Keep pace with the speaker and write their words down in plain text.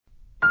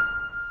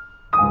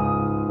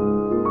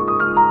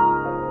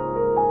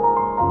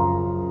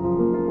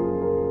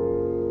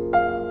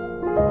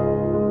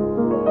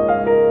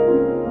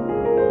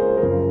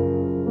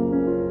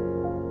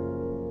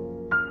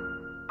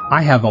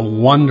I have a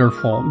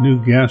wonderful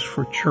new guest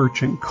for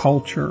Church and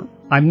Culture.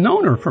 I've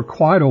known her for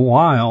quite a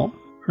while.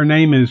 Her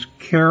name is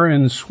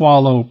Karen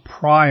Swallow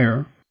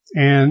Pryor,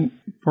 and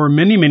for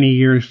many, many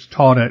years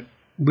taught at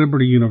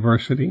Liberty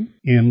University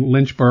in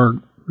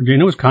Lynchburg.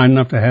 Virginia was kind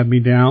enough to have me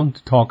down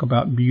to talk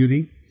about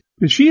beauty.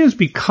 And she has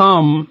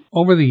become,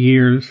 over the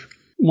years,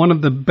 one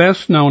of the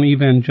best-known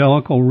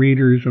evangelical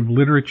readers of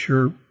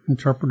literature,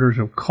 interpreters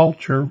of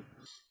culture,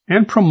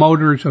 and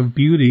promoters of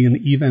beauty in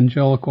the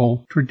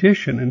evangelical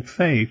tradition and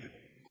faith.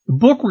 The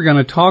book we're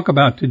going to talk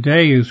about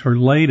today is her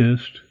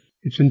latest.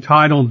 It's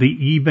entitled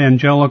The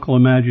Evangelical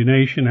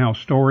Imagination, How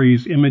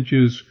Stories,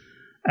 Images,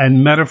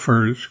 and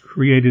Metaphors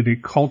Created a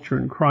Culture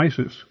in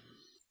Crisis.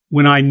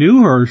 When I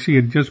knew her, she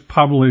had just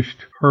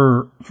published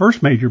her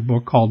first major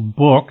book called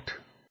Booked,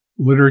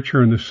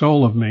 Literature and the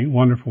Soul of Me,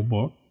 wonderful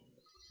book.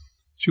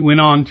 She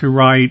went on to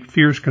write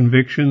Fierce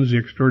Convictions, The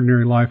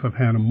Extraordinary Life of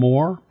Hannah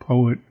More,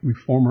 poet,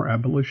 reformer,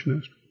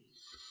 abolitionist,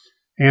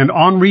 and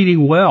On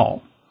Reading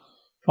Well,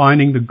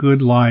 Finding the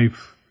Good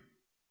Life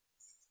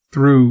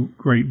Through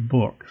Great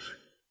Books.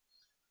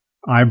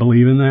 I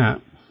believe in that.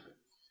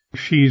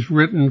 She's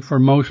written for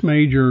most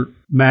major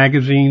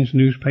magazines,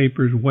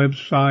 newspapers,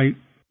 website.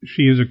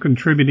 She is a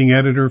contributing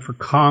editor for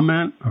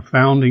Comment, a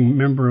founding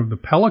member of the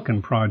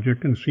Pelican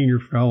Project and senior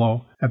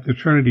fellow at the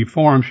Trinity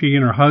Forum. She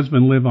and her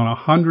husband live on a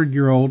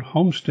 100-year-old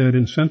homestead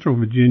in Central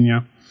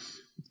Virginia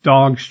with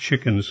dogs,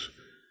 chickens,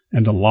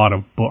 and a lot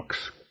of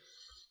books.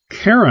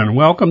 Karen,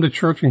 welcome to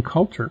Church and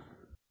Culture.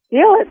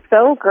 It's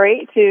so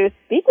great to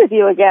speak with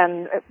you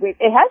again.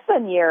 It has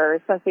been years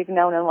since we've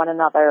known one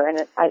another, and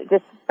it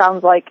just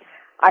sounds like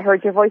I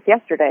heard your voice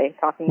yesterday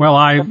talking. Well,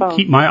 I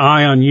keep my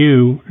eye on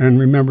you and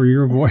remember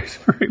your voice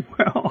very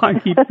well. I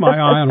keep my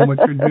eye on what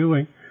you're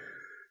doing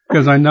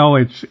because I know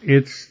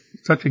it's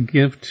such a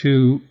gift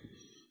to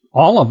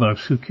all of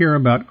us who care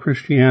about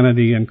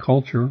Christianity and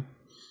culture.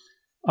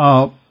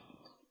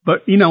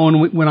 But you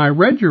know, when I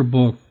read your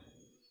book,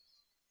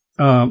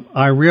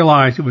 I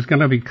realized it was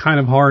going to be kind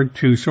of hard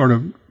to sort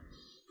of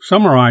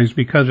summarize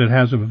because it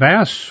has a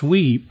vast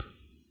sweep,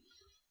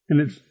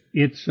 and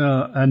it's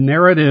a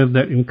narrative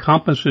that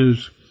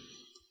encompasses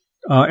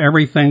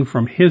everything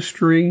from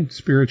history,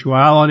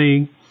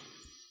 spirituality,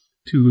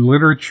 to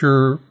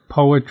literature,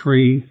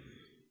 poetry,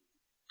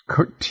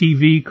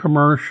 TV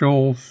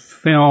commercials,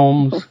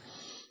 films,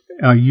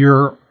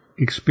 your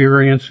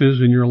experiences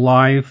in your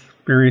life,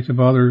 experience of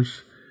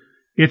others.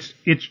 It's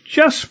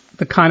just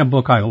the kind of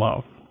book I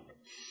love.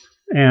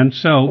 And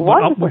so,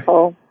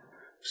 wonderful.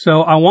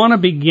 So I want to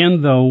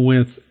begin though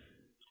with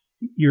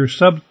your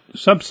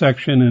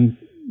subsection in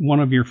one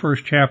of your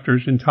first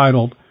chapters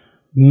entitled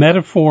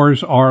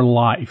Metaphors Are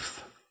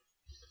Life.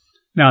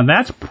 Now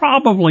that's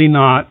probably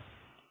not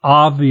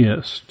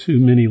obvious to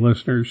many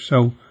listeners.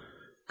 So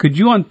could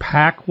you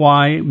unpack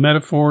why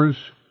metaphors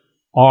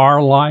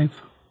are life?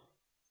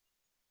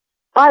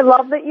 I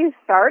love that you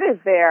started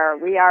there.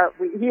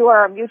 You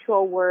are a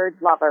mutual word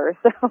lover,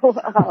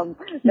 so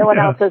no one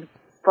else has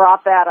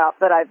brought that up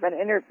that I've been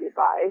interviewed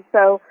by.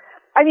 So,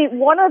 I mean,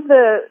 one of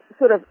the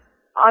sort of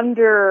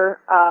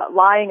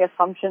underlying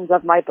assumptions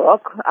of my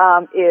book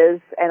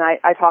is, and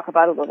I talk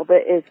about it a little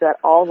bit, is that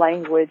all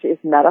language is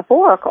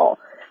metaphorical.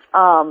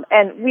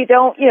 And we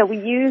don't, we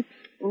use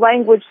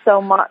language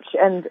so much,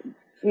 and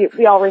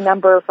we all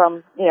remember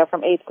from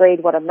 8th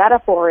grade what a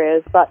metaphor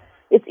is, but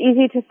it's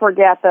easy to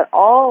forget that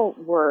all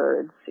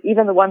words,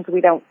 even the ones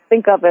we don't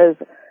think of as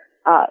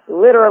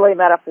literally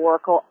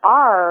metaphorical,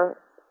 are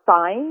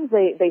signs.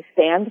 They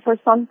stand for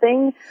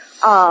something.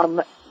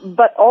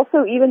 But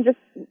also even just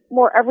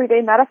more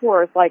everyday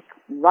metaphors like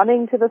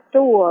running to the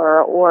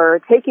store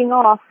or taking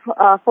off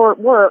for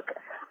work.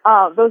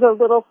 Those are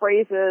little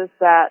phrases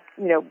that,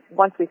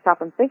 once we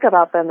stop and think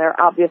about them, they're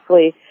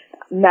obviously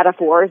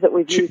metaphors that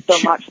we've used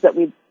so much that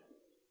we've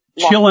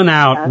chilling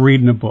out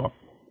reading a book.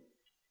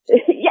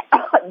 Yeah,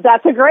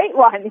 that's a great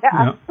one.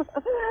 Yeah.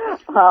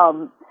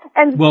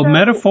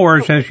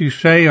 Metaphors, as you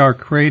say, are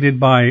created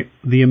by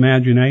the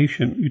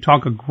imagination. You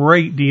talk a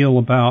great deal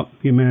about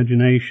the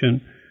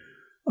imagination,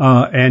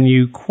 and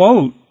you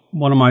quote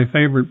one of my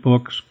favorite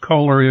books,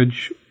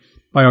 Coleridge,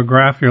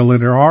 Biographia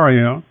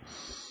Literaria,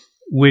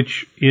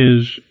 which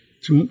is,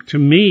 to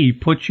me,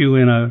 puts you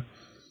in a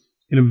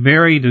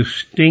very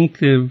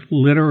distinctive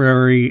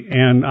literary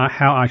and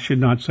how I should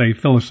not say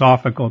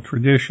philosophical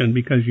tradition,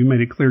 because you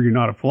made it clear you're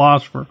not a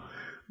philosopher,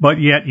 but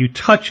yet you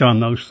touch on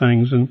those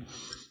things. And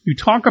you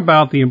talk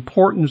about the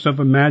importance of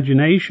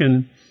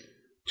imagination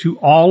to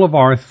all of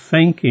our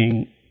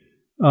thinking.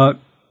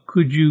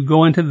 Could you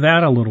go into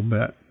that a little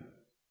bit?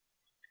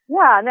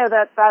 Yeah, no,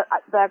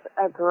 that's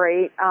a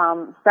great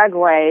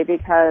segue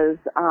because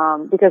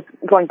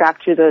going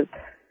back to the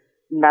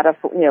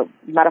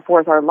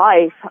metaphors are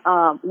life.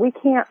 We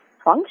can't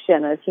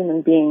function as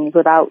human beings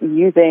without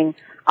using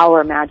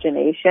our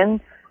imagination.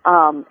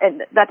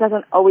 And that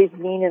doesn't always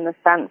mean in the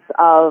sense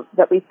of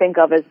that we think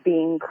of as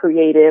being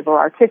creative or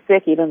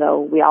artistic, even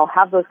though we all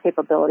have those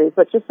capabilities,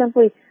 but just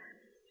simply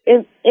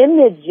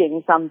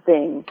imaging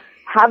something,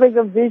 having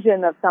a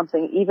vision of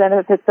something, even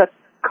if it's a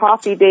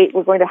coffee date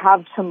we're going to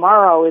have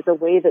tomorrow is a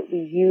way that we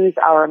use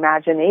our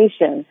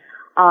imagination.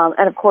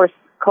 And of course,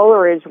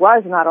 Coleridge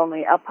was not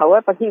only a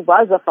poet, but he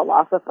was a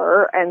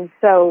philosopher, and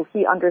so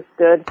he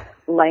understood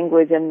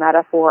language and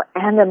metaphor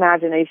and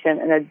imagination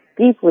in a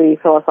deeply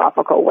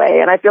philosophical way.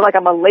 And I feel like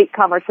I'm a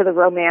latecomer to the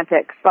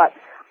Romantics, but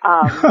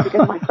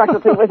because my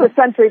specialty was a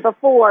century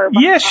before.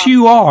 But, yes,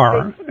 you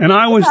are, and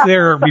I was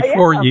there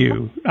before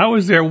you. I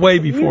was there way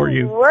before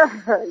you.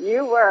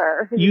 You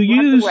were.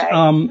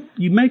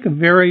 You make a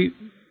very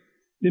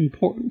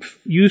important,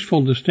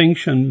 useful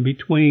distinction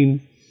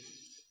between,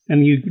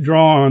 and you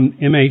draw on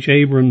M.H.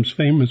 Abrams'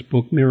 famous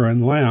book, Mirror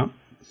and Lamp,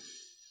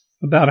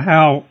 about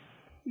how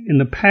in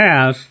the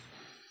past,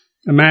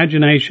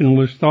 imagination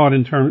was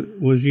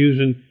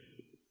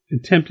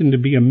attempting to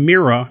be a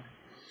mirror,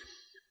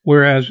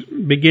 whereas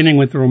beginning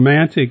with the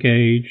Romantic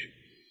age,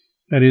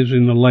 that is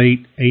in the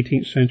late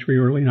 18th century,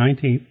 early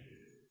 19th,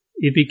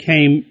 it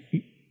became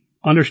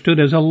understood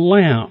as a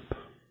lamp,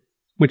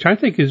 which I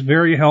think is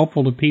very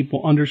helpful to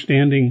people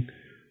understanding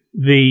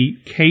the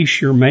case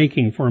you're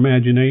making for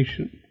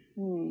imagination.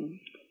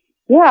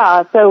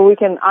 Yeah, so we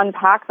can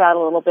unpack that a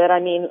little bit. I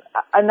mean,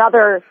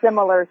 another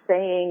similar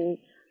saying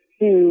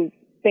to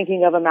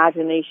thinking of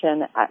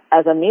imagination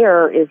as a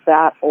mirror is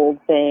that old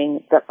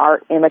saying that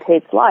art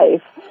imitates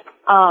life.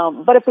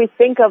 But if we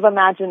think of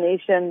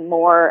imagination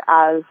more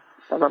as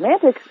the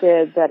Romantics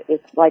did, that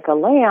it's like a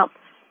lamp,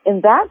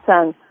 in that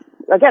sense,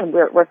 again,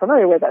 we're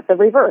familiar with it, the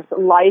reverse.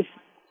 Life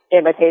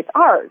imitates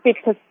art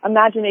because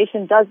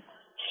imagination does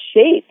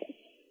shape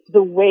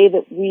the way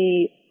that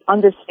we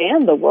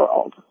understand the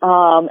world.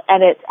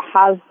 And it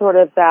has sort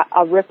of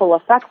a ripple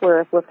effect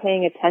where if we're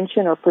paying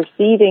attention or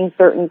perceiving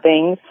certain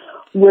things,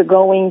 we're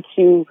going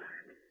to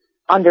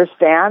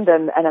understand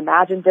and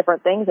imagine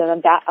different things, and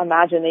then that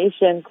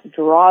imagination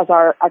draws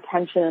our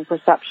attention and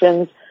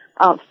perceptions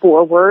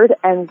forward.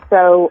 And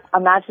so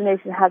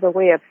imagination has a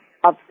way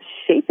of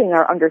shaping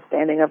our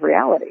understanding of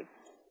reality.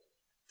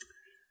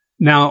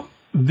 Now,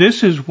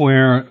 this is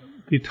where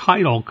the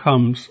title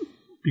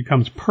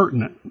becomes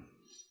pertinent,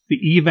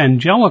 the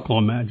evangelical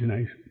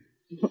imagination.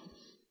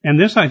 And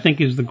this, I think,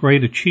 is the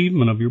great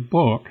achievement of your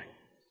book,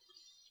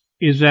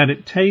 is that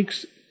it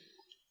takes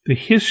the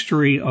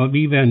history of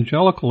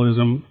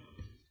evangelicalism,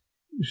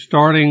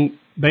 starting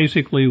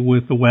basically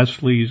with the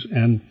Wesleys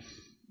and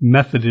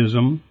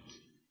Methodism,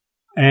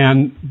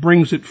 and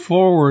brings it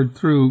forward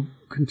through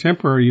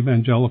contemporary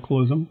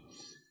evangelicalism.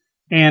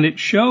 And it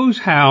shows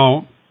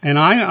how, and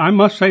I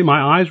must say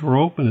my eyes were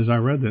open as I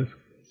read this,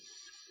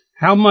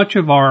 how much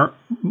of our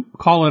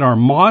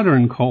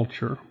modern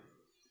culture,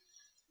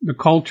 the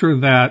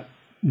culture that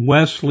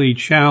Wesley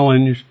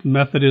challenged,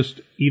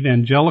 Methodist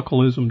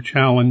evangelicalism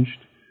challenged,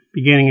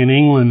 beginning in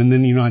England and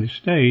then the United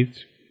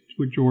States,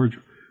 with George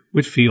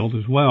Whitefield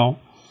as well,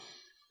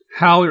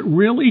 how it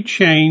really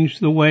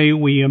changed the way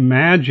we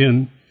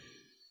imagine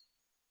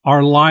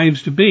our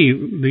lives to be,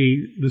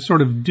 the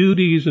sort of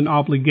duties and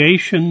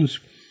obligations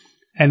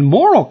and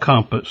moral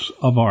compass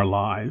of our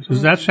lives.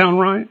 Does that sound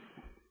right?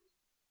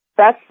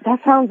 That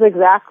sounds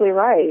exactly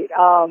right.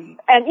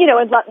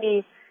 And let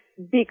me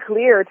be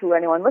clear to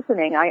anyone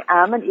listening, I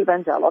am an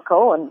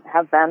evangelical and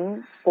have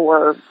been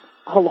for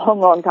a long,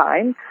 long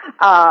time.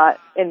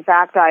 In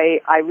fact,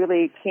 I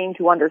really came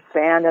to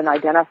understand and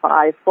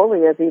identify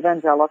fully as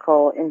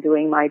evangelical in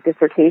doing my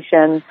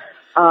dissertation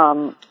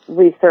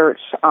research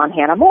on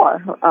Hannah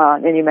More.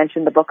 And you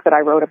mentioned the book that I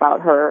wrote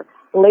about her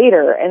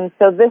later. And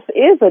so this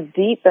is a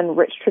deep and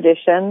rich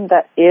tradition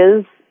that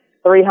is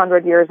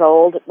 300 years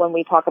old when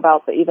we talk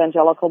about the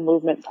evangelical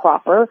movement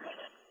proper.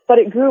 But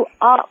it grew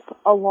up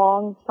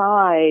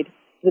alongside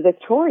the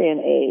Victorian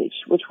age,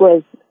 which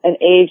was an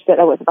age that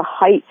was the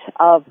height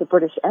of the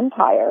British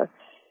Empire.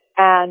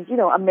 And,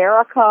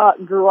 America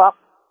grew up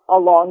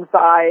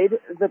alongside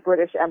the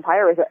British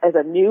Empire as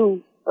a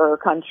new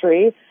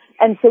country.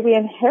 And so we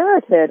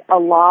inherited a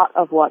lot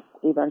of what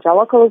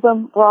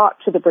evangelicalism brought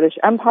to the British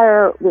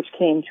Empire, which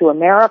came to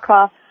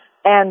America,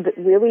 and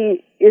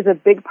really is a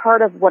big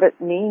part of what it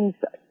means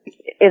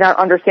in our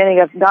understanding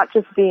of not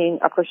just being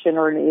a Christian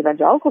or an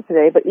evangelical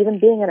today, but even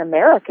being an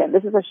American.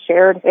 This is a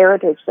shared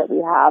heritage that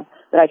we have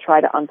that I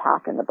try to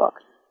unpack in the book.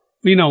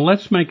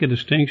 Let's make a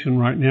distinction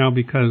right now,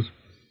 because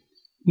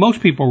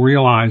most people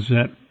realize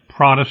that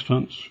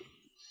Protestants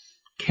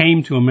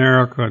came to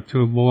America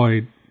to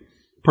avoid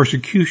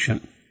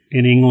persecution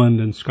in England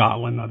and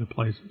Scotland and other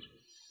places.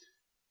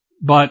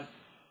 But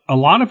a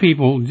lot of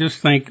people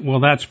just think, well,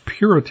 that's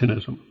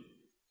Puritanism.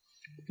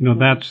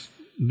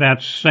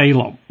 That's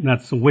Salem.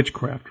 That's the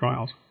witchcraft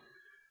trials.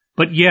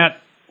 But yet,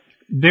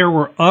 there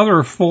were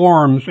other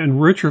forms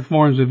and richer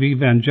forms of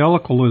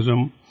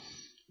evangelicalism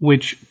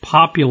which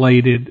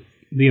populated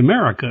the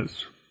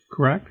Americas,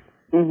 correct?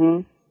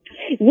 Mm-hmm.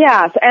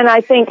 Yes, and I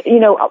think,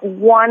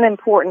 one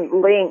important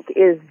link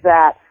is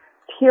that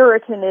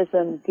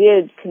Puritanism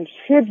did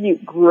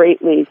contribute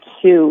greatly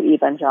to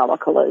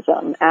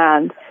evangelicalism.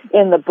 And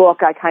in the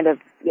book, I kind of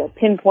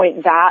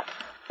pinpoint that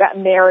that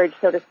marriage,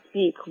 so to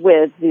speak,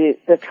 with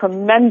the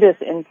tremendous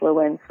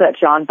influence that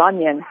John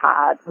Bunyan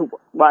had, who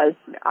was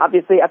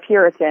obviously a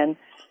Puritan,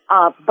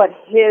 but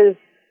his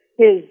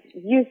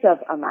use of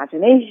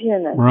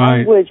imagination and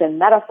language and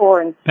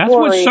metaphor and story. That's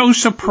what's so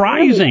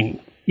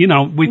surprising. You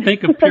know, we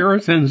think of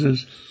Puritans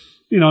as,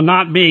 you know,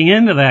 not being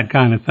into that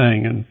kind of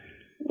thing. And,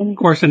 of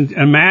course,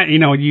 and Matt, you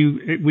know,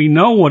 we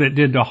know what it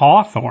did to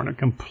Hawthorne. It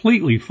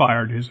completely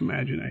fired his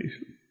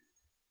imagination.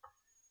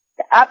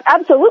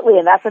 Absolutely.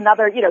 And that's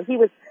another, you know, he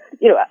was,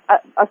 you know,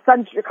 a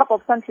couple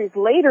of centuries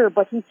later,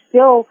 but he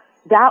still,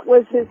 that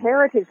was his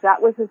heritage.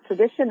 That was his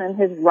tradition. And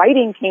his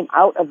writing came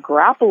out of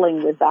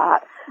grappling with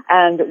that.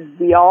 And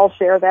we all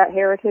share that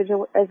heritage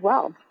as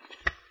well.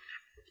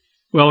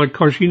 Well, of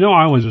course, you know,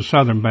 I was a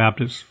Southern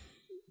Baptist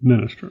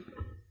minister.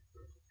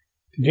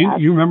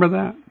 You remember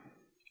that?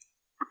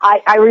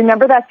 I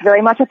remember that's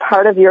very much a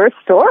part of your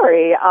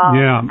story.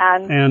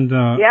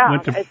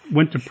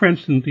 Went to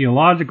Princeton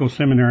Theological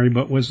Seminary,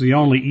 but was the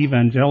only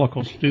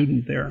evangelical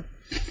student there.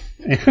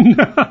 And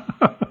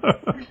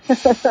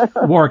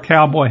wore a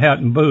cowboy hat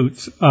and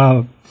boots,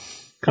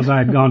 because I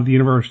had gone to the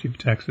University of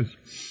Texas.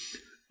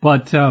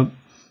 But,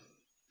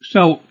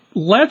 so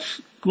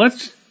let's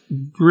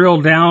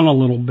drill down a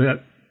little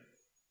bit.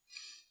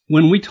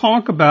 When we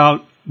talk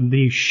about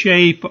the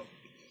shape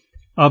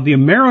of the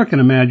American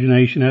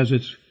imagination as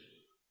it's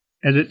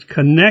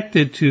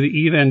connected to the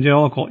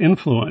evangelical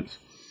influence,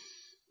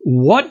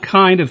 what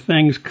kind of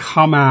things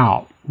come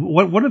out?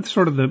 What are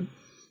sort of the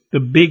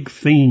big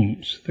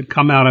themes that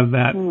come out of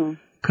that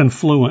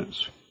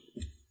confluence?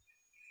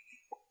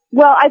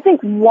 Well, I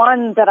think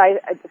one that I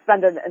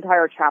spend an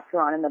entire chapter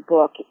on in the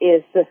book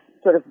is this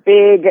sort of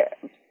big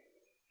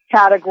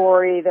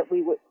category that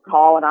we would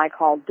call, and I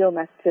call,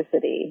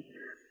 domesticity,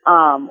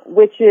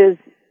 which is,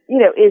 you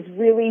know, is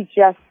really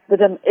just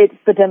it's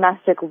the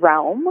domestic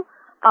realm.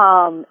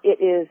 It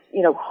is,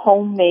 you know,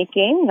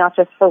 homemaking, not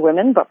just for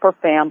women, but for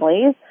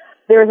families.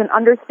 There's an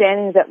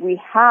understanding that we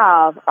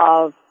have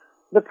of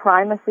the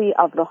primacy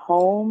of the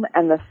home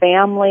and the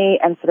family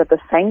and sort of the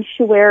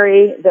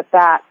sanctuary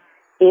that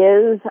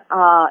is,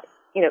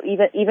 you know,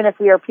 even if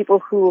we are people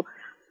who,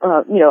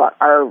 you know,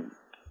 are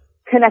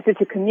connected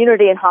to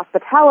community and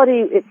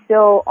hospitality, it's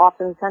still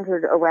often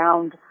centered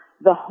around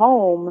the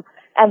home.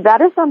 And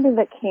that is something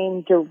that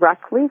came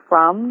directly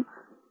from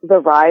the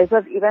rise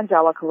of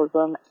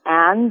evangelicalism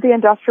and the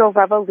Industrial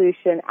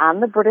Revolution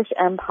and the British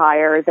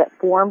Empire that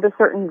formed a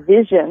certain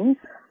vision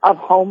of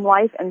home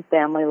life and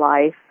family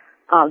life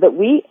that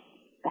we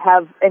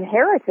have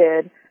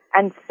inherited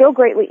and still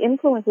greatly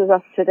influences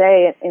us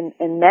today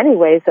in many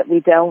ways that we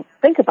don't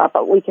think about,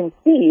 but we can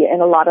see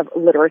in a lot of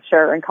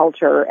literature and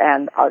culture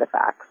and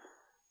artifacts.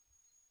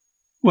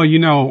 Well, you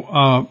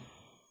know,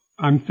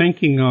 I'm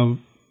thinking of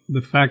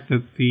the fact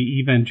that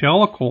the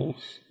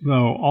evangelicals,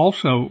 though,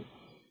 also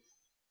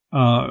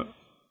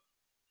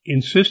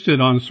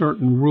insisted on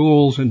certain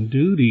rules and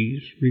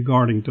duties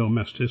regarding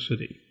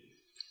domesticity.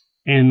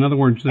 And in other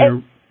words,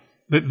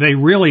 they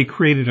really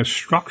created a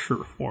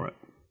structure for it.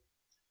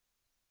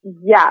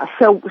 Yeah,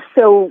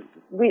 so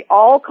we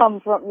all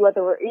come from,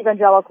 whether we're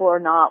evangelical or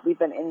not, we've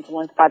been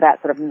influenced by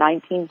that sort of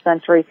 19th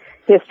century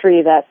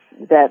history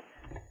that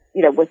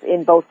you know was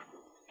in both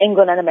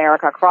England and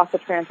America, across the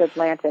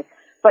transatlantic.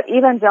 But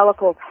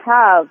evangelicals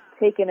have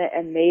taken it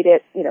and made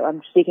it, you know,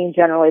 I'm speaking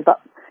generally,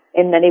 but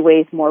in many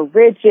ways more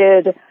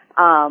rigid,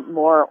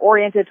 more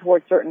oriented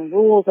towards certain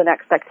rules and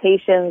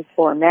expectations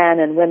for men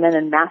and women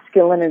and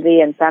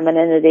masculinity and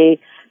femininity.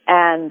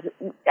 And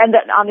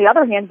then on the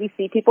other hand, we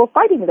see people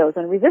fighting those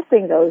and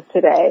resisting those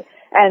today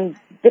and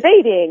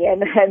debating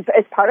and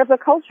as part of the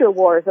culture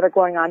wars that are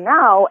going on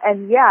now.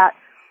 And yet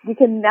we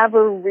can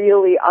never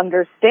really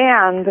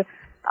understand,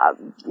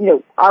 you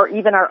know,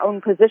 our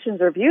own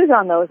positions or views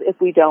on those if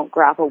we don't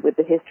grapple with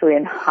the history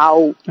and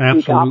how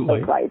we got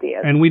those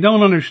ideas. And we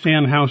don't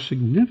understand how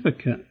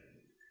significant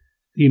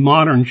the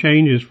modern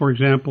changes, for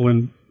example,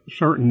 in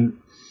certain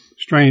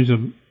strains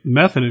of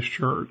Methodist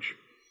Church.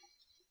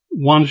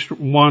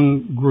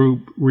 One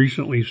group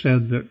recently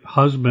said that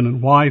husband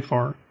and wife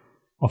are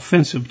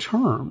offensive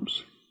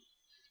terms.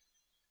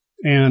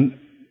 And,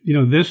 you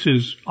know, this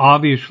is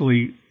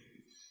obviously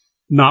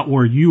not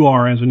where you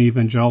are as an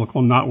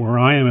evangelical, not where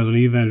I am as an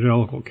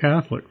evangelical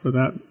Catholic, for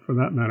that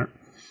matter.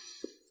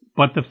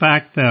 But the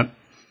fact that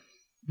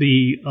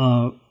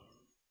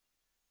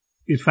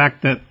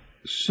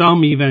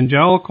some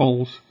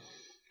evangelicals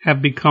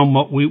have become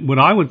what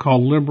I would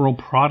call liberal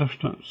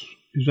Protestants.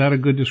 Is that a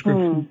good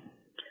description?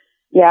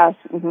 Yes,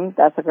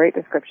 that's a great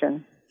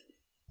description.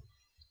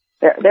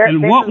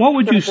 And what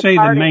would you say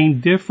the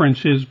main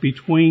difference is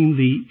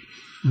between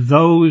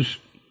those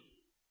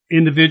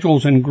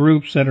individuals and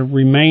groups that have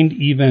remained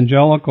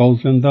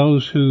evangelicals and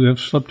those who have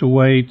slipped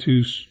away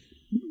to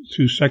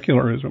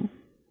secularism?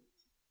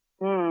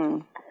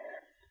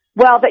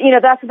 Well, you know,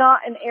 that's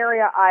not an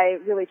area I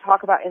really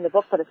talk about in the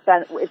book, but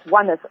it's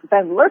one that's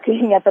been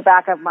lurking at the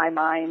back of my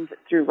mind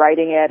through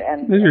writing it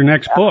and this is your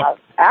next book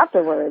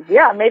afterwards.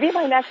 Yeah, maybe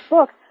my next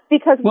book,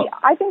 because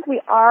I think we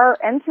are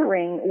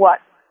entering what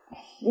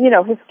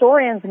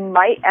historians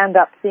might end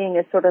up seeing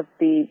as sort of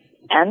the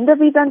end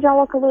of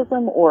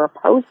evangelicalism or a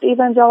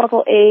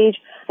post-evangelical age.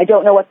 I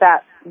don't know what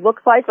that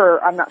looks like,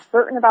 or I'm not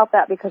certain about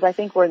that because I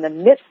think we're in the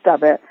midst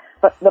of it.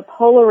 But the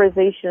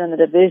polarization and the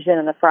division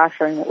and the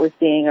fracturing that we're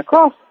seeing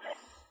across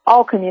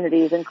all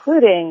communities,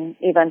 including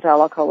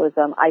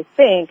evangelicalism, I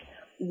think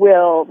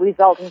will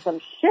result in some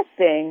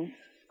shifting,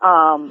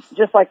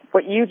 just like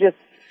what you just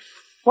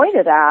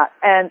pointed at,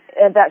 and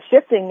that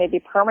shifting may be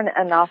permanent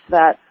enough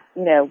that,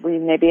 we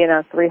may be in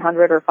a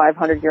 300 or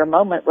 500 year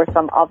moment where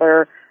some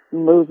other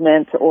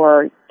movement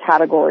or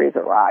categories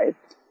arise.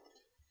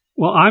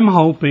 Well, I'm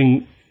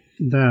hoping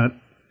that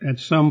at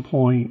some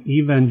point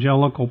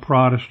evangelical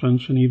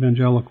Protestants and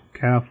evangelical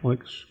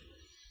Catholics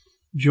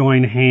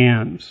join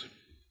hands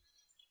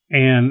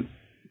and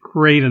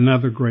create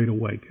another Great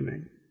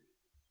Awakening.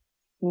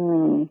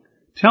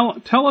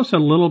 Tell us a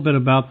little bit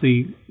about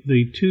the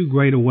two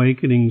Great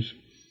Awakenings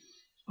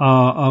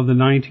of the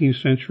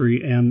 19th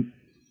century, and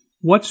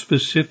what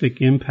specific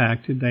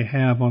impact did they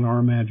have on our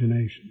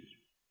imaginations?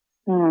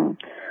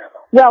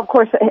 Well, of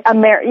course,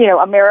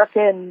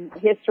 American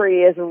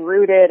history is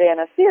rooted in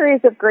a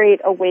series of Great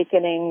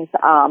Awakenings.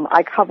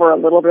 I cover a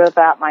little bit of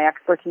that. My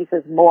expertise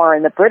is more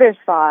in the British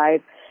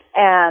side,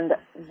 and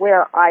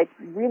where I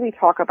really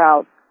talk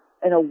about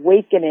an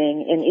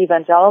awakening in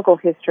evangelical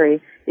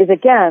history is,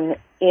 again,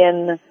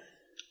 of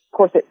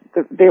course,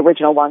 the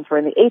original ones were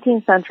in the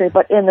 18th century,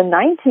 but in the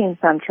 19th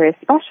century,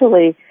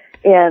 especially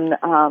in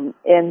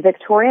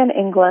Victorian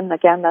England,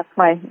 again, that's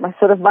my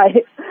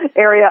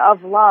area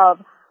of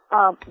love.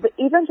 The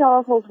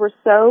evangelicals were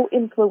so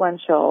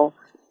influential.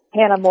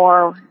 Hannah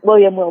More,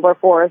 William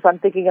Wilberforce, I'm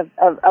thinking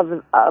of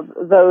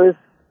those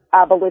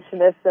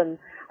abolitionists and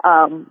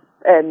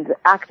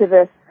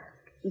activists.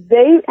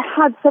 They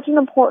had such an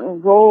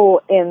important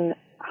role in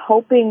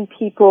helping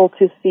people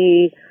to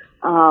see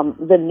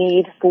the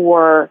need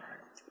for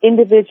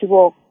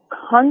individual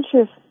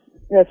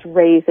consciousness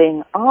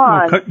raising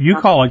on. Well, you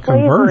call it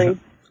slavery.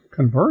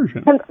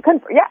 Conversion.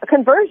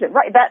 Conversion.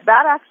 Right.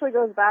 That actually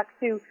goes back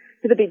to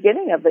the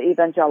beginning of the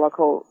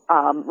evangelical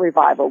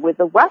revival with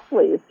the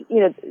Wesleys.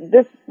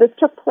 This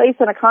took place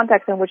in a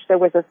context in which there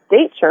was a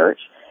state church,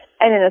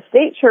 and in a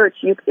state church,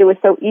 it was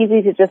so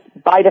easy to just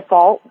by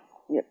default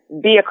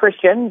be a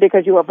Christian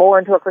because you were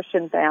born to a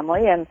Christian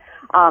family and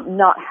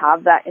not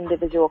have that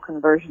individual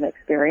conversion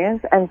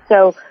experience. And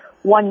so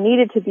one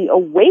needed to be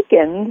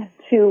awakened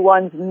to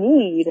one's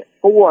need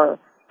for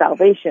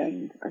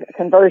salvation,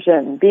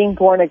 conversion, being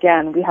born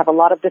again. We have a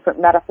lot of different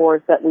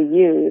metaphors that we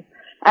use.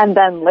 And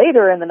then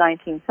later in the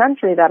 19th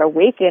century, that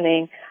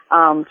awakening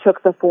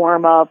took the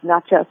form of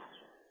not just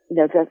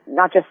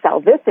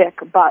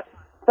salvific, but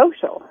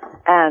social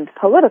and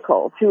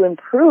political, to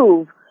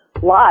improve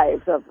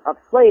lives of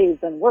slaves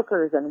and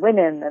workers and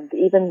women, and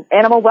even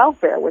animal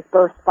welfare was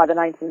birthed by the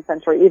 19th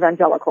century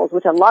evangelicals,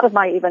 which a lot of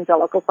my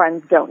evangelical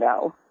friends don't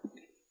know.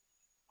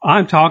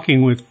 I'm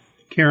talking with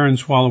Karen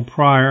Swallow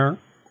Prior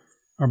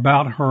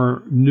about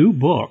her new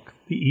book,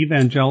 The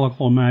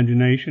Evangelical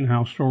Imagination: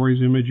 How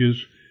Stories,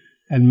 Images,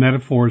 and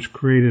Metaphors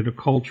Created a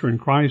Culture in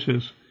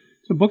Crisis.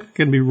 It's a book that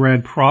can be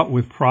read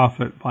with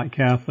profit by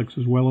Catholics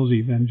as well as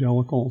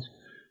evangelicals,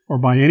 or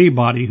by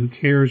anybody who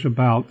cares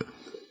about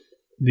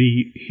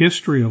the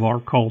history of our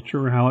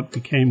culture, how it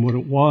became what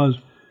it was,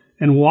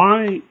 and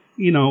why,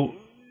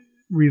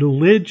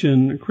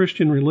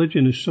 Christian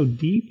religion is so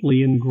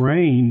deeply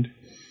ingrained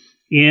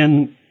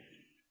in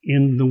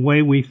the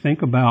way we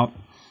think about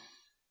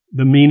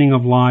the meaning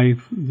of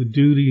life, the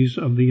duties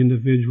of the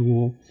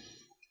individual,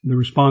 the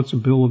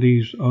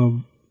responsibilities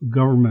of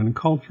government and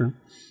culture.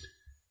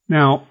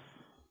 Now,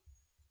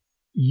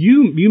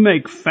 you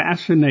make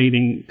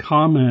fascinating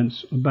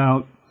comments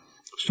about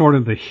sort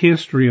of the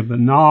history of the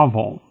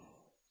novel.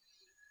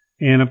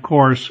 And of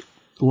course,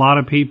 a lot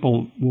of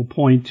people will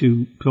point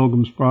to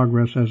Pilgrim's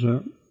Progress as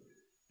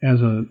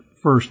a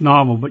first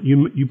novel, but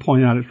you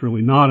point out it's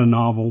really not a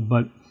novel.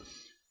 But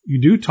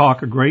you do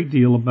talk a great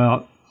deal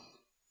about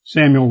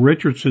Samuel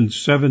Richardson's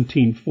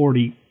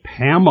 1740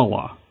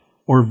 Pamela,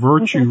 or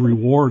Virtue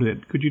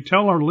Rewarded. Could you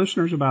tell our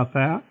listeners about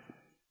that?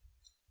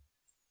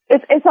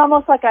 It's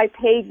almost like I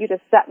paid you to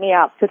set me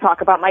up to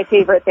talk about my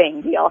favorite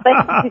thing, Neil.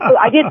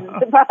 I didn't,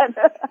 but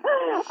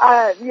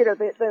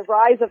the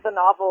rise of the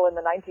novel in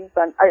the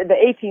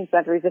 18th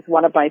century is just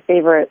one of my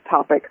favorite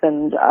topics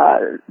and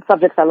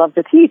subjects I love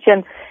to teach.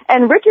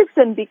 And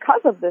Richardson,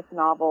 because of this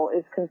novel,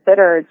 is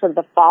considered sort of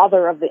the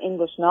father of the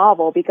English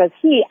novel, because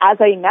he, as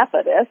a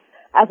Methodist,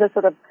 as a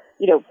sort of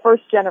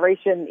first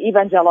generation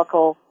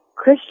evangelical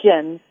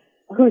Christian,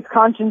 whose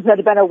conscience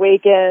had been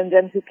awakened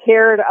and who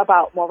cared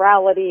about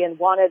morality and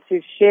wanted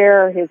to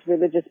share his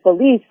religious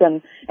beliefs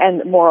and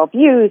moral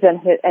views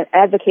and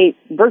advocate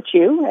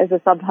virtue, as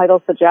the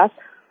subtitle suggests,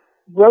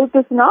 wrote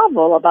this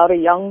novel about a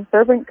young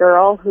servant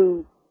girl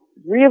who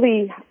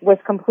really was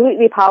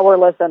completely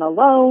powerless and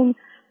alone,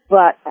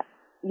 but,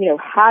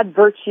 had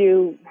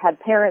virtue, had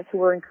parents who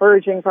were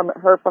encouraging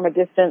her from a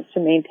distance to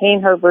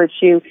maintain her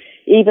virtue,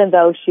 even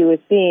though she was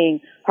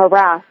being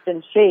harassed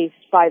and chased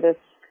by this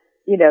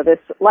this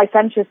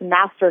licentious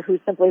master who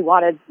simply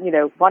wanted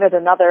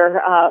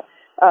another,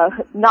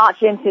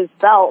 notch in his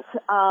belt.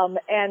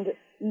 And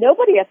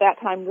nobody at that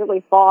time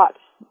really thought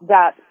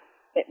that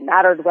it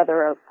mattered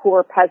whether a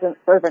poor peasant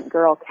servant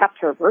girl kept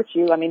her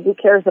virtue. I mean, who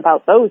cares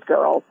about those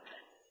girls?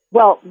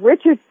 Well,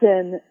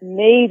 Richardson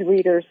made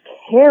readers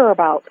care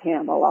about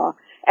Pamela,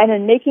 and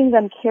in making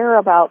them care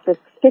about this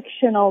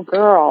fictional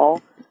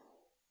girl,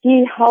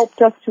 he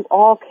helped us to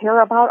all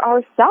care about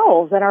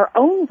ourselves and our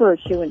own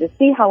virtue and to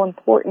see how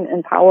important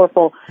and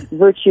powerful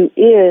virtue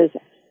is,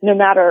 no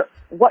matter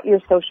what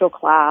your social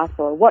class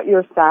or what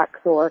your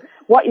sex or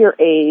what your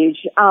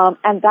age.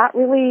 And that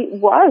really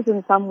was,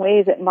 in some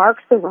ways, it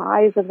marks the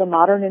rise of the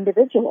modern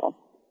individual.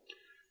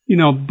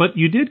 But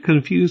you did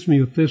confuse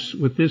me with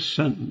this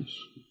sentence.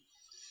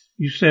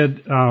 You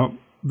said,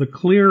 the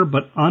clear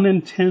but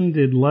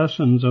unintended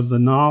lessons of the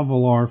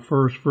novel are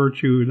first,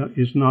 virtue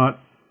is not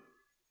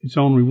its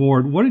own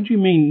reward. What did you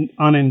mean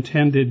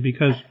unintended?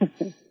 Because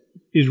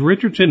is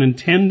Richardson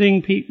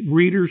intending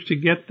readers to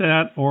get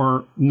that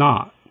or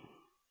not?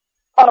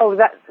 Oh,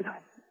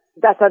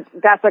 that's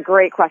a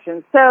great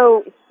question.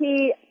 So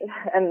he,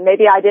 and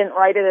maybe I didn't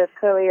write it as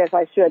clearly as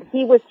I should,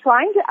 he was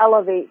trying to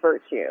elevate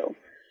virtue.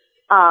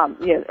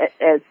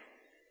 As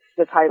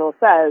the title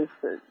says,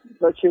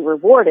 virtue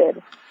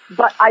rewarded.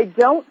 But I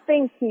don't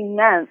think he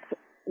meant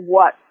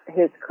what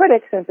his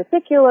critics, in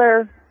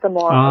particular, the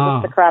more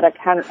aristocratic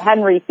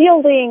Henry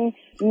Fielding,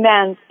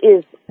 meant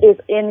is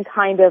in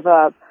kind of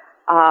a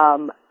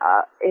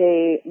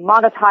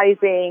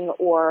monetizing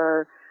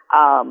or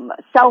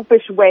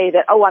selfish way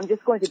that, I'm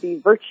just going to be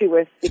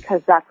virtuous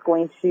because that's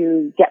going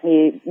to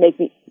make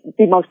me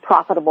be most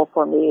profitable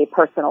for me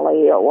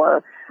personally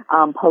or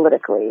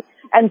politically.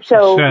 And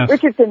so Success.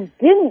 Richardson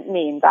didn't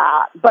mean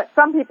that, but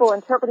some people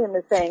interpret him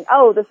as saying,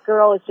 this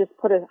girl has just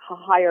put as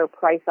high a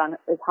price as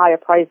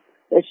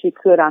she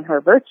could on her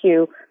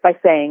virtue by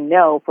saying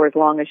no for as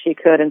long as she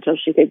could until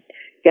she could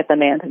get the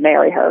man to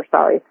marry her.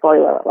 Sorry,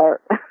 spoiler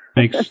alert.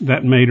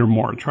 That made her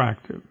more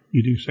attractive.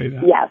 You do say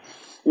that. Yes.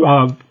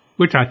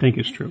 Which I think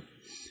is true.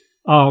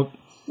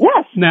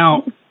 Yes.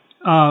 Now,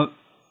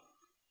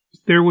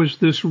 there was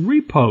this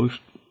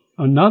repost,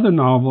 another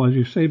novel, as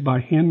you say,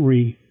 by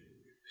Henry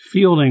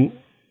Fielding.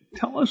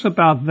 Tell us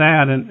about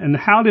that, and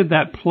how did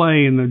that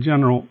play in the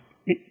general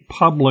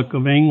public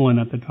of England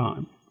at the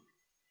time?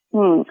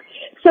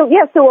 So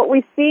what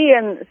we see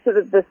in sort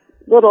of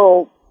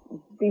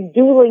these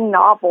dueling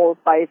novels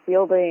by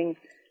Fielding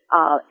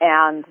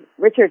and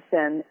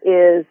Richardson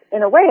is,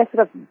 in a way, a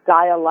sort of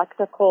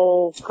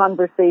dialectical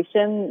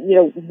conversation.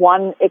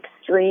 One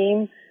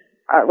extreme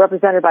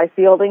represented by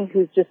Fielding,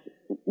 who's just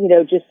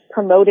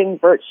promoting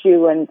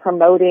virtue and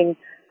promoting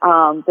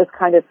this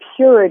kind of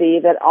purity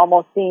that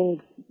almost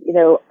seems,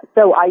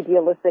 so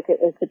idealistic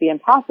as to be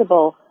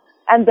impossible.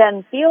 And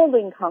then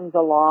Fielding comes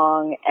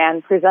along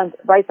and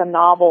writes a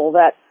novel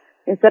that,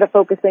 instead of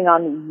focusing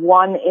on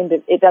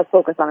it does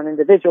focus on an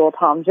individual,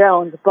 Tom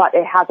Jones, but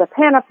it has a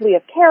panoply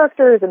of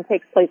characters and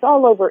takes place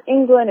all over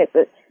England.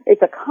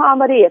 It's a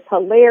comedy, it's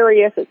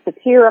hilarious, it's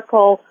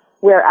satirical,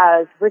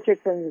 whereas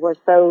Richardson's was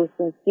so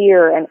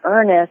sincere and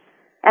earnest.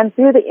 And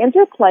through the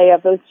interplay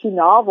of those two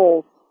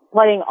novels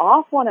playing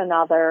off one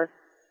another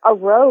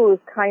arose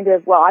kind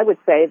of, I would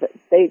say that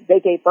they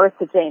gave birth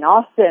to Jane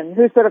Austen,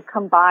 who sort of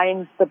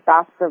combines the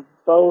best of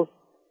both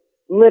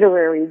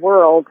literary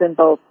worlds in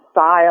both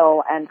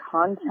style and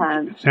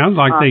content. It sounds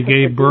like they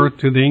gave birth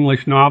to the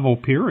English novel,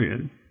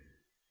 period.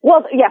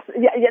 Well, yes,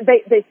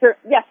 they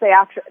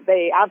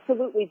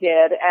absolutely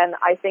did, and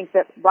I think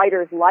that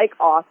writers like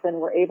Austen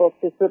were able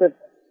to sort of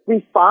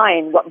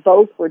refine what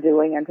both were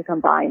doing and to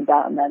combine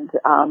them, and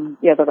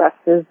the rest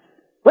is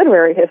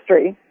literary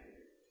history.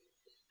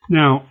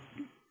 Now,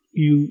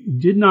 you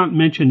did not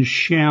mention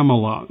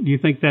Shyamala. Do you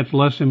think that's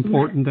less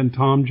important than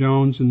Tom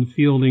Jones and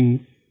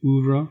Fielding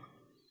oeuvre?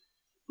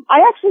 I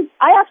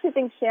actually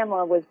think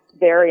Shyamala was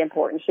very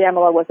important.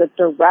 Shyamala was a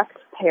direct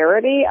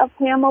parody of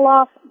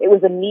Pamela. It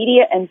was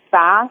immediate and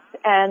fast,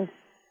 and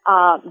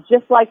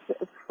just like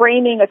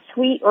framing a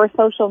tweet or a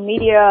social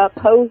media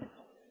post,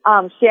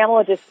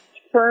 Shyamala just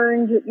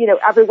turned,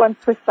 everyone's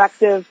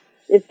perspective.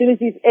 As soon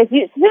as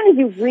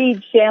you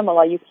read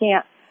Shyamala, you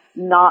can't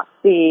not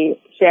see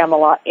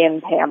Shyamala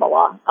in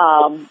Pamela,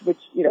 which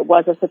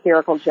was a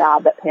satirical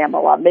jab at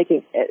Pamela,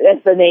 making,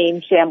 as the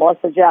name Shyamala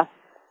suggests,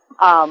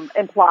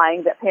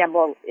 implying that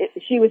Pamela,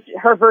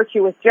 her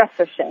virtue was just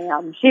a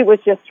sham. She was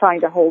just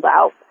trying to hold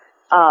out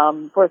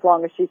for as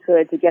long as she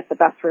could to get the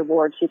best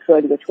reward she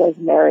could, which was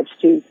marriage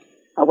to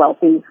a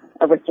wealthy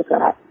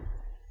aristocrat.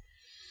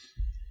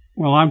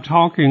 Well, I'm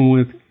talking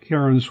with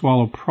Karen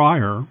Swallow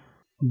Prior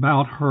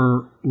about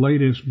her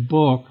latest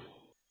book,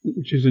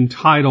 which is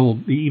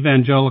entitled The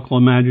Evangelical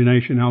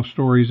Imagination, How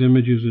Stories,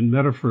 Images, and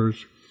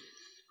Metaphors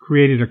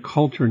Created a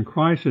Culture in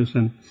Crisis.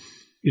 And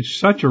it's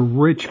such a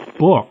rich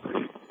book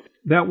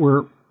that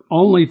we're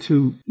only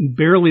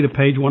barely to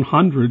page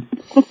 100.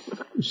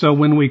 So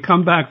when we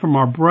come back from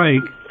our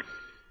break,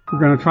 we're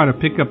going to try to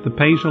pick up the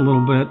pace a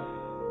little bit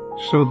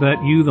so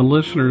that you, the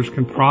listeners,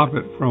 can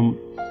profit from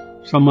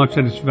so much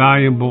that it's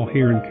valuable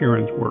here in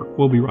Karen's work.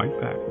 We'll be right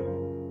back.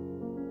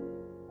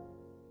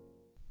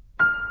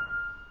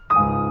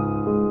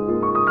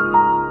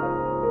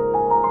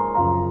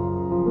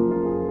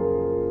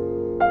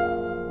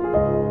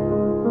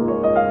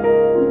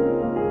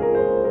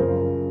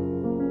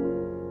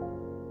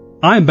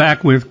 I'm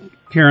back with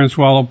Karen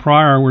Swallow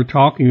Prior. We're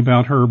talking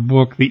about her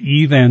book, The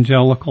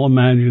Evangelical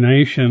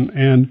Imagination.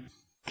 And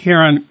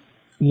Karen,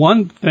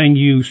 one thing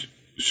you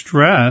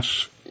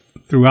stress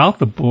throughout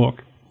the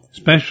book,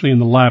 especially in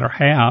the latter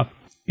half,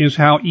 is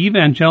how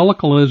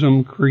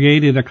evangelicalism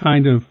created a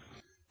kind of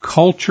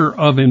culture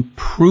of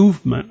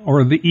improvement,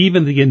 or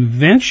even the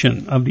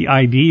invention of the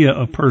idea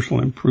of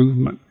personal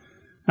improvement.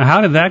 Now,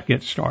 how did that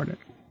get started?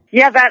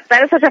 Yeah, that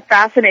is such a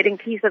fascinating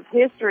piece of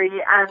history,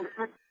 and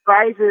it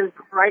rises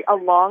right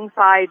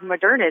alongside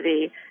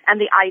modernity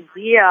and the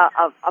idea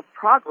of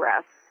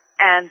progress.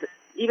 And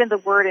even the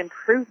word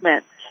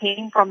improvement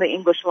came from the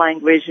English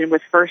language and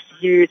was first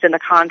used in the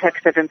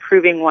context of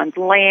improving one's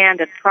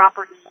land and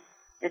property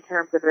in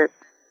terms of its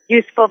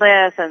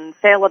usefulness and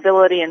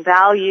saleability and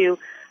value.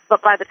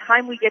 But by the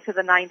time we get to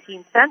the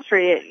 19th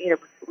century,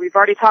 we've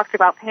already talked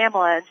about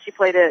Pamela, and she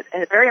played a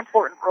very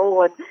important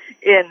role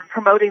in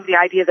promoting the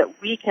idea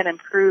that we can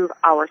improve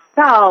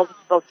ourselves,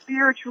 both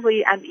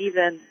spiritually and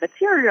even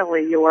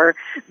materially or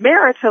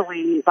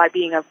maritally, by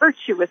being a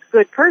virtuous,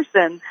 good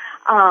person.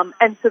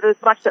 And so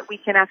there's much that we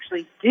can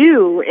actually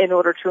do in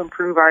order to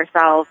improve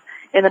ourselves.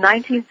 In the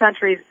 19th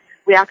century,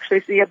 we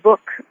actually see a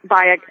book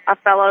by a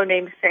fellow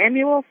named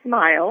Samuel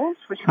Smiles,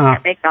 which we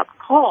can't make up,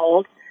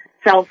 called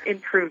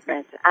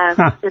Self-Improvement.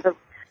 And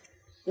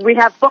we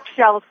have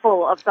bookshelves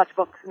full of such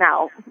books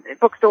now,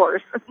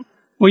 bookstores.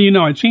 Well,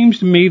 it seems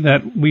to me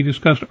that we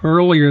discussed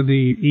earlier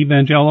the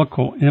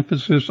evangelical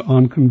emphasis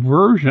on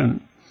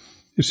conversion.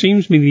 It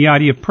seems to me the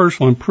idea of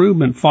personal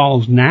improvement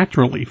follows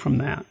naturally from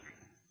that.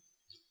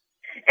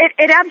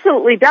 It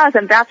absolutely does,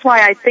 and that's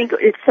why I think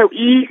it's so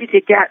easy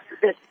to get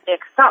this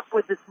mixed up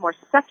with this more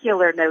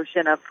secular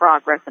notion of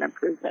progress and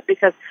improvement.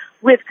 Because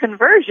with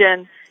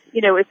conversion,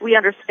 if we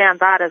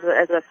understand that as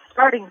a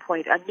starting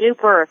point, a new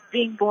birth,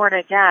 being born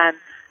again,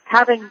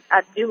 having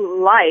a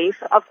new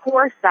life, of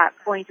course that's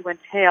going to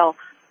entail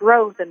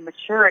growth and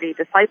maturity,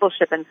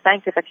 discipleship and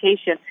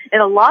sanctification. In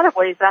a lot of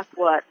ways, that's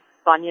what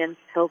Bunyan's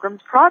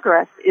Pilgrim's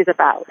Progress is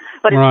about.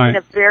 But it's in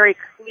a very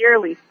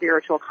clearly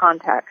spiritual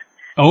context.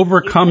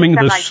 Overcoming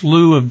the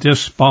slough of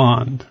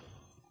despond.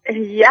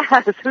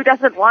 Yes, who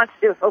doesn't want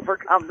to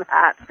overcome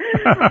that?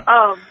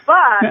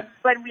 But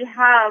when we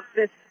have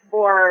this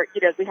more,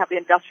 we have the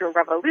Industrial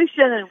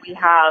Revolution and we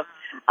have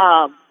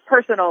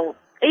personal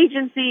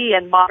agency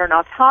and modern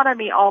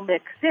autonomy all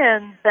mixed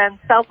in, then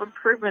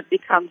self-improvement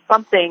becomes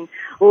something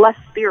less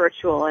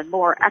spiritual and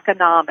more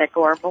economic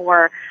or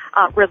more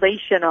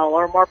relational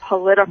or more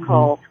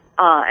political.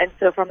 And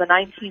so from the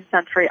 19th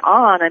century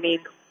on,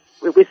 it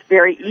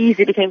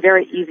became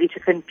very easy to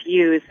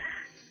confuse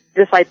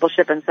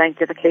discipleship and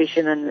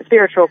sanctification and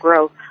spiritual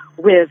growth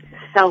with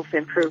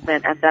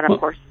self-improvement and then, of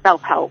course,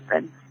 self-help.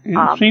 And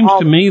it seems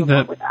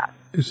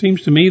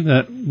to me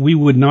that we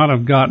would not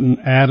have gotten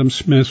Adam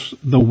Smith's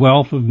The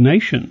Wealth of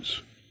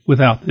Nations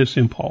without this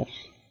impulse.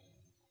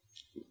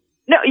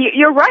 No,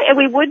 you're right, and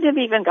we wouldn't have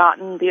even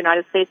gotten the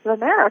United States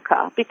of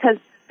America, because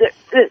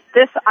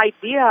this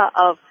idea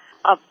of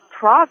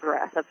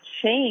progress, of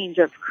change,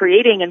 of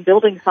creating and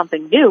building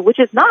something new, which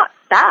is not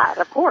bad,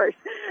 of course,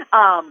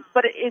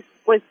 but it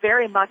was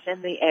very much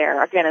in the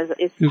air. Again,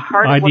 it's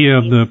part of the idea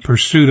of the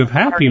pursuit of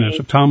happiness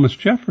of Thomas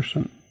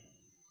Jefferson,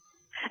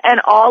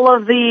 and all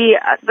of the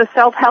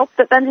self-help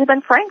that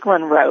Benjamin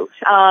Franklin wrote.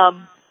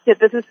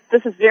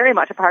 This is very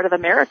much a part of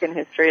American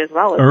history as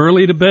well.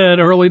 Early to bed,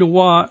 early to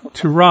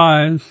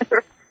rise.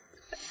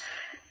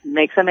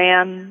 Makes a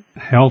man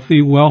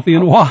healthy, wealthy,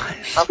 and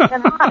wise. Healthy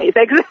and wise,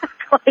 exactly.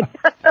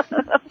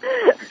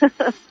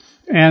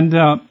 And,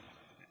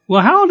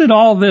 how did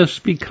all this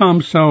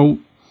become so,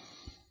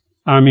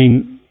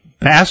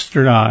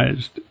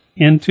 bastardized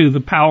into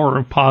the power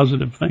of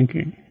positive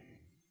thinking?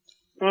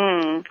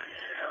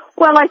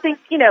 Well, I think,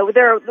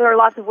 there are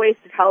lots of ways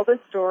to tell this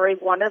story.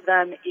 One of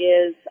them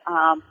is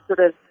sort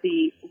of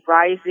the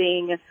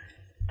rising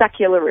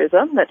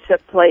secularism that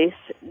took place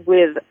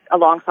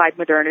alongside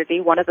modernity.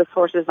 One of the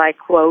sources I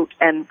quote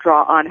and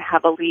draw on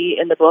heavily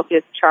in the book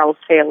is Charles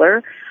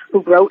Taylor,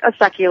 who wrote A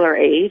Secular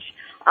Age.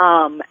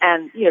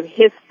 And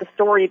the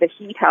story that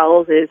he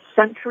tells is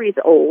centuries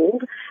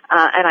old,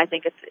 and I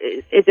think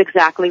it's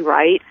exactly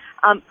right.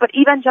 But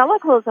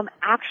evangelicalism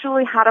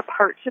actually had a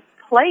part to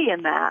play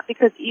in that,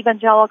 because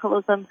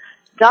evangelicalism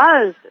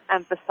does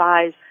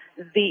emphasize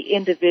the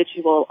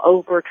individual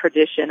over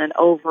tradition and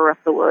over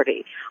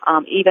authority,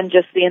 even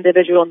just the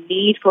individual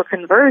need for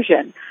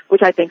conversion,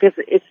 which I think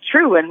is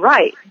true and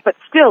right. But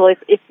still,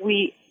 if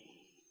we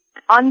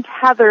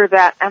untether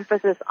that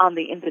emphasis on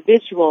the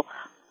individual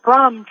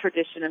from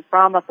tradition and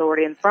from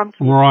authority and from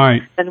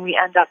teaching, then we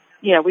end up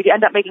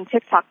making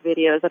TikTok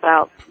videos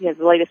about the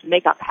latest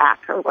makeup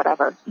hack or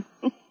whatever.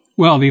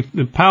 Well,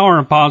 the power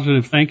of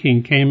positive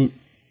thinking came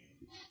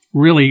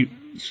really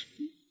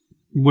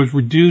was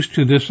reduced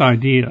to this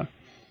idea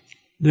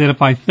that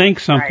if I think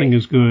something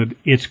is good,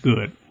 it's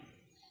good,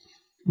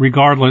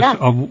 regardless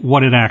of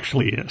what it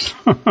actually is.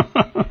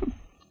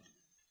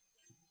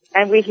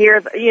 And we hear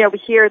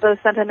those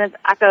sentiments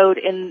echoed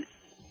in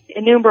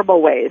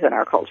innumerable ways in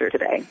our culture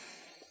today.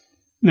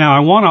 Now,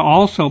 I want to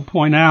also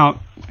point out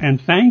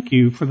and thank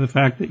you for the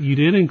fact that you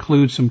did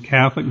include some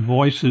Catholic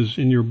voices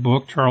in your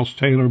book, Charles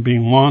Taylor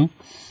being one,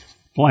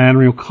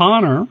 Flannery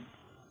O'Connor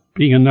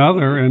being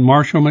another, and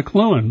Marshall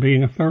McLuhan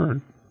being a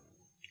third.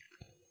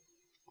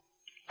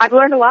 I've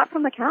learned a lot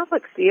from the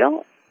Catholics,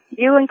 Steele.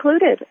 You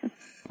included.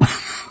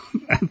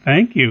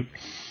 Thank you.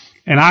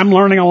 And I'm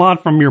learning a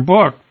lot from your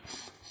book.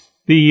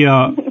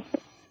 The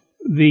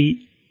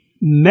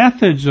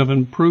methods of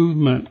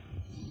improvement.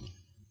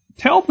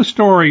 Tell the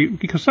story,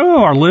 because some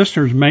of our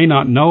listeners may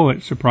not know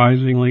it,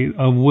 surprisingly,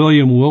 of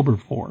William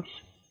Wilberforce.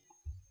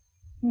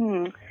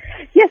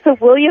 Yes, so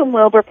William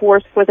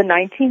Wilberforce was a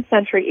 19th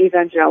century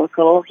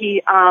evangelical.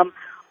 He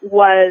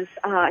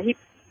he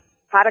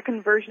had a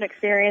conversion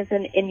experience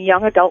in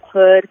young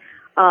adulthood.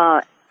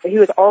 He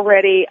was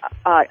already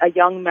a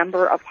young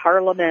member of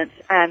Parliament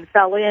and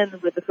fell in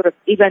with the sort of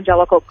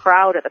evangelical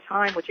crowd at the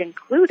time, which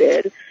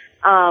included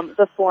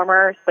the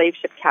former slave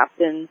ship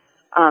captain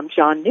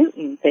John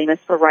Newton, famous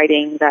for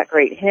writing that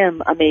great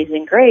hymn,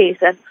 Amazing Grace.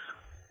 And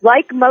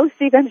like most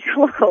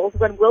evangelicals,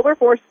 when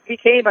Wilberforce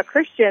became a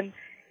Christian,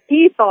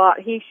 he thought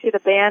he should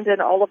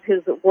abandon all of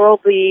his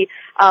worldly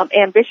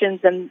ambitions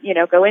and,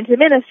 go into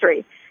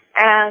ministry.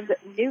 And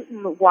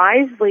Newton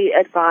wisely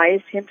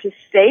advised him to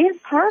stay in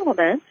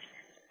Parliament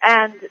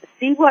and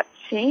see what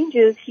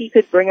changes he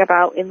could bring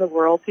about in the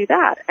world through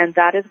that. And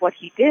that is what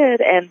he did.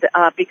 And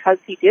because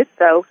he did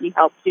so, he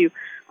helped to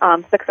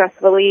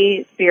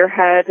successfully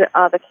spearhead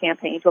the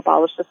campaign to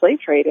abolish the slave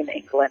trade in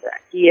England.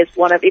 He is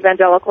one of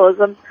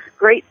evangelicalism's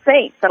great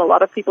saints, and a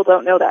lot of people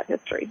don't know that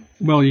history.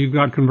 Well, you've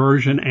got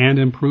conversion and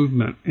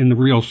improvement in the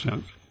real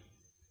sense.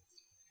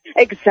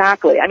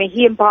 Exactly. I mean,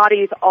 he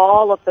embodies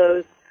all of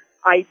those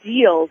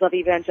ideals of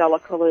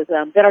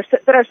evangelicalism that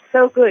are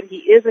so good. He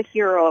is a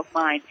hero of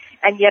mine,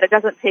 and yet it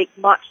doesn't take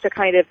much to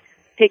kind of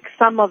take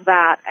some of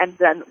that and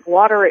then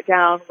water it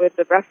down with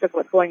the rest of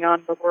what's going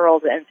on in the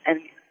world and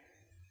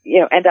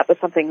end up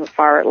with something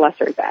far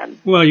lesser than.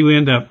 Well, you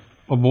end up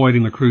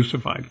avoiding the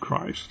crucified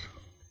Christ.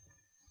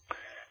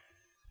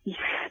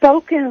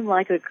 Spoken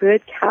like a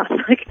good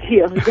Catholic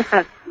deal,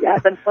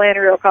 yes, and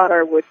Flannery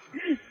O'Connor would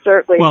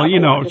certainly.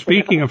 Well,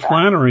 speaking of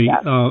Flannery,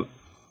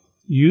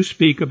 you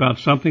speak about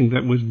something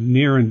that was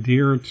near and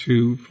dear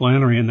to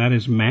Flannery, and that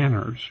is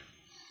manners.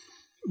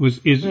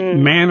 Is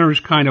manners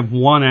kind of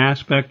one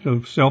aspect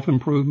of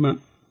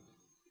self-improvement?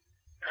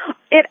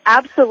 It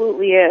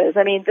absolutely is.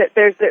 I mean,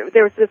 there's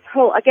this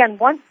whole, again,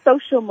 once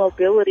social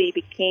mobility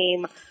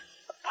became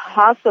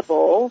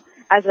possible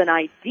as an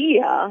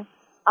idea,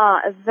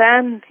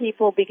 then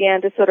people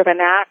began to sort of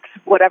enact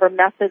whatever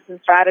methods and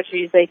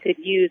strategies they could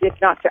use, if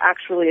not to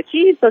actually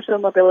achieve social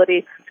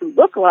mobility, to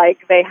look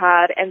like they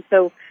had. And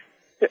so,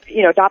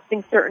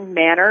 adopting certain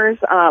manners,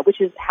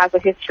 which has a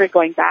history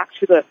going back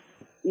to the,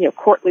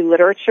 courtly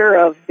literature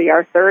of the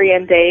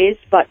Arthurian days,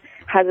 but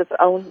has its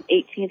own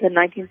 18th and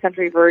 19th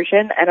century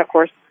version. And of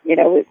course,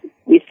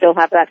 we still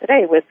have that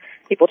today with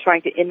people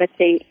trying to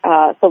imitate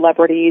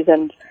celebrities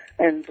and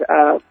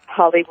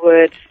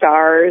Hollywood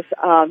stars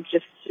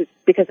just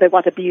because they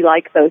want to be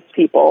like those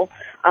people,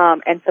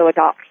 and so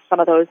adopt some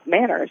of those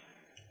manners.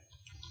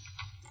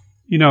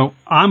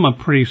 I'm a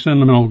pretty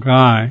sentimental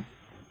guy,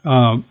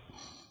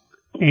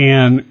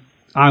 and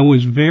I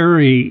was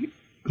very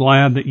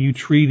glad that you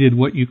treated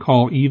what you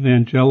call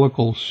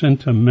evangelical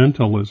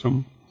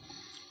sentimentalism,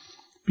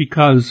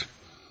 because,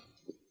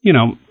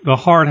 the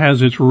heart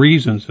has its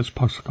reasons, as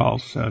Pascal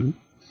said.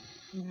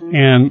 Mm-hmm.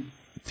 And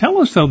tell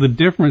us, though, the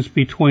difference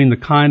between the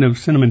kind of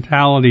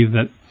sentimentality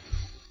that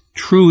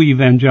true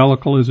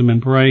evangelicalism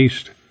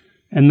embraced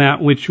and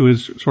that which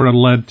was sort of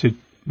led to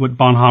what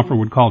Bonhoeffer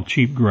would call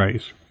cheap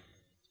grace.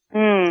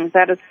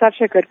 That is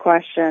such a good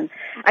question.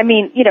 I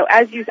mean,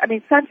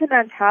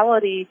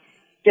 sentimentality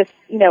just,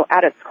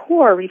 at its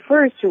core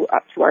refers to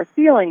our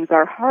feelings,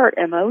 our heart,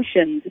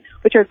 emotions,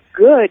 which are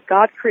good.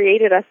 God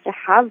created us to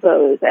have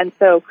those. And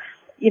so,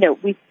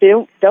 we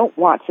don't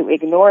want to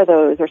ignore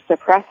those or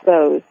suppress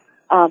those.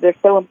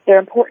 They're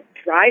important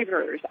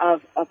drivers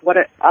of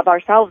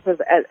ourselves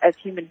as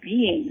human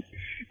beings.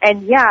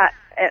 And yet,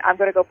 and I'm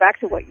going to go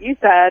back to what you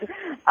said,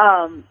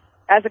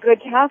 as a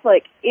good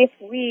Catholic, if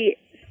we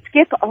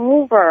skip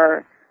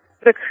over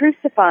the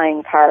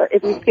crucifying part,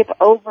 if we skip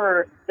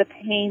over the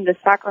pain, the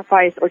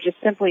sacrifice, or just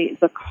simply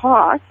the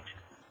cost,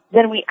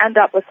 then we end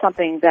up with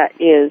something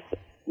that is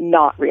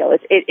not real.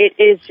 It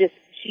is just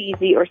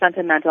cheesy or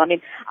sentimental. I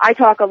mean, I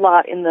talk a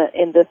lot in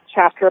this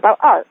chapter about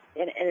art,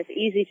 and it's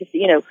easy to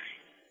see,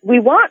 we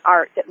want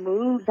art that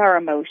moves our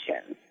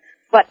emotions,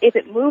 but if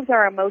it moves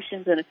our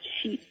emotions in a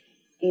cheap,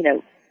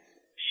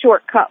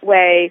 shortcut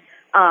way,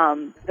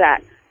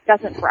 that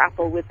doesn't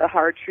grapple with the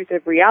hard truth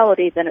of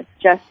reality, then it's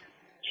just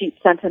cheap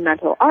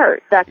sentimental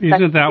art.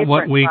 Isn't that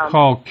what we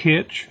call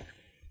kitsch?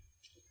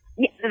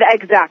 Yeah,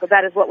 exactly.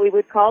 That is what we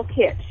would call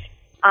kitsch.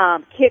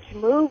 Kitsch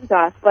moves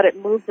us, but it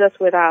moves us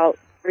without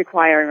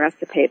requiring us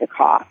to pay the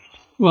cost.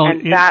 Well,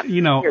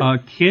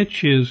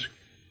 kitsch is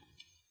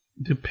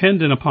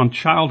dependent upon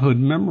childhood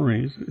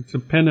memories. It's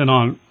dependent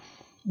on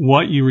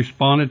what you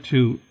responded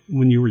to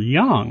when you were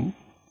young.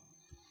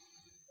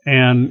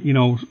 And,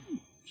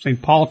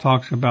 St. Paul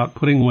talks about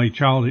putting away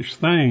childish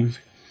things.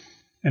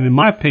 And in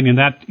my opinion,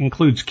 that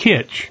includes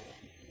kitsch.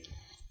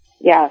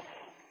 Yes.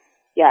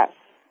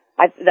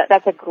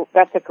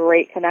 That's a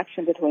great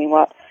connection between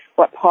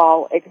what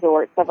Paul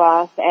exhorts of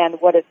us and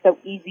what is so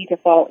easy to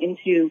fall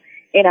into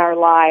in our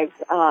lives.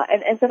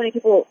 And so many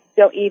people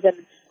don't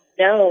even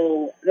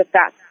know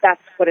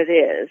that's what it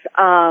is,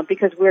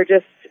 because we're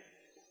just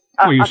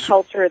a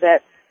culture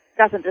that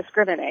doesn't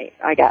discriminate,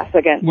 I guess,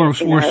 against. We're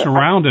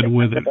surrounded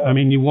with it. I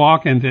mean, you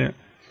walk into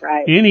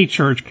any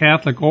church,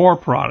 Catholic or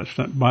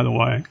Protestant, by the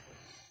way,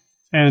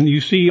 and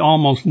you see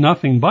almost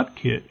nothing but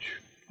kitsch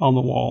on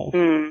the walls.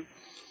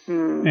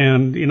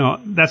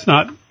 And, that's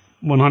not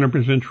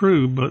 100%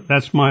 true, but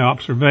that's my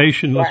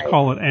observation. Let's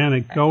call it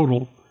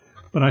anecdotal,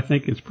 but I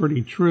think it's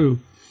pretty true.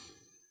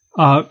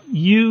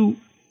 You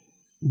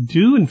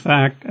do, in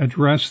fact,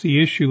 address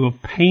the issue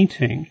of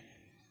painting,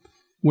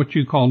 what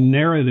you call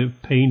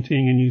narrative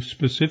painting, and you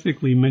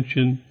specifically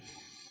mention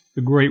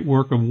the great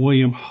work of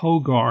William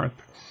Hogarth.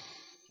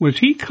 Was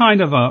he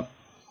kind of a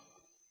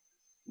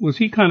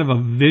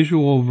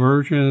visual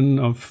version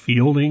of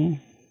Fielding?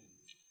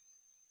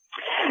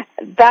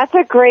 That's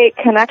a great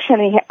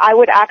connection. I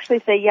would actually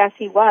say yes,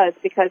 he was,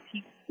 because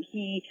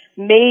he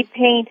made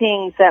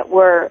paintings that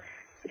were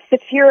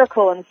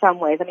satirical in some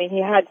ways. I mean, he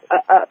had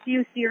a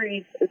few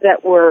series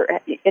that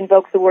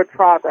invokes the word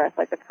progress,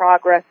 like the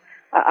progress,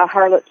 a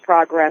harlot's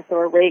progress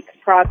or a rake's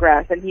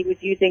progress, and he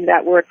was using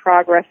that word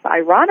progress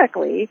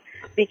ironically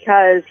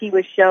because he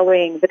was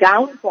showing the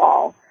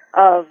downfall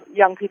of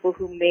young people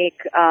who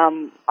make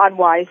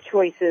unwise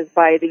choices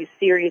by these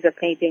series of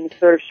paintings,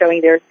 sort of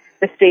showing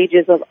the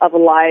stages of a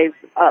life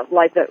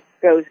that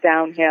goes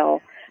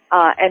downhill.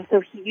 And so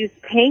he used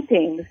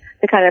paintings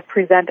to kind of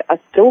present a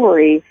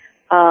story.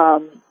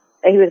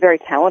 He was very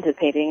talented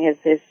painting.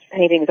 His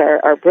paintings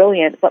are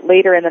brilliant. But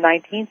later in the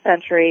 19th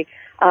century,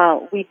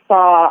 we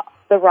saw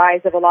the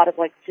rise of a lot of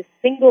just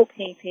single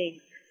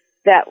paintings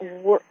that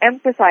were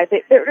emphasized.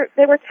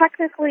 They were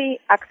technically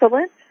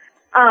excellent,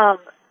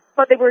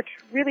 but they were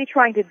really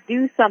trying to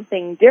do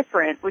something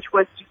different, which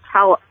was to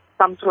tell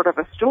some sort of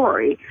a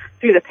story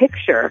through the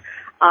picture.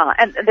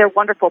 And they're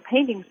wonderful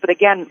paintings, but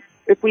again,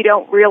 if we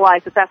don't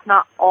realize that that's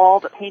not all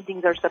that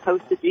paintings are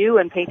supposed to do,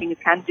 and paintings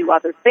can do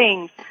other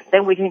things,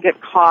 then we can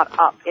get caught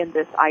up in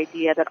this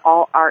idea that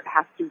all art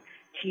has to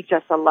teach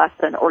us a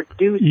lesson or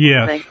do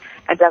something,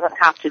 and doesn't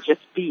have to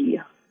just be.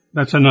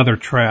 That's another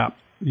trap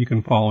you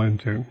can fall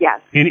into.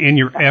 Yes. In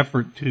your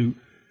effort to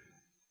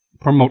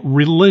promote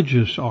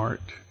religious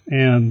art.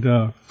 And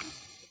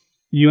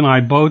you and I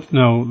both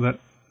know that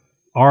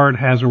art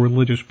has a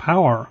religious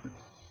power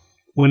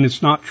when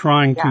it's not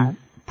trying to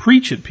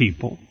preach at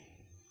people.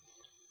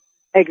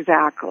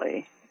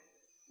 Exactly.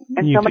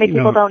 And so many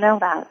people don't know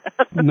that.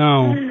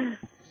 No.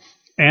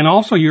 And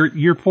also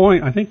your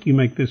point, I think you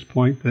make this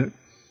point,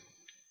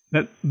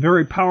 that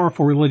very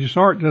powerful religious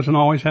art doesn't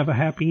always have a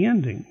happy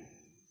ending.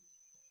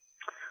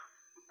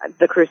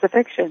 The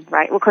crucifixion,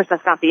 right? Well, of course,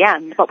 that's not the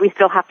end, but we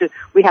have to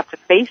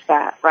face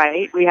that,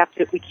 right? We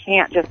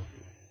can't just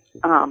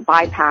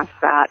bypass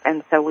that,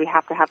 and so we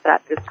have to have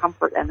that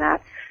discomfort and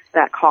that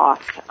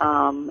cost.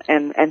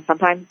 And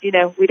sometimes,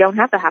 we don't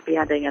have the happy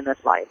ending in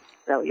this life.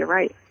 So you're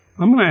right.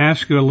 I'm going to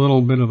ask you a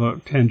little bit of a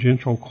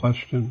tangential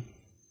question.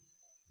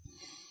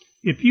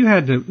 If you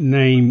had to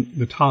name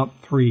the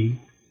top 3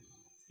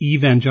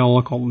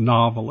 evangelical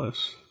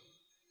novelists,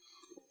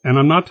 and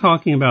I'm not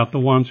talking about the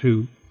ones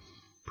who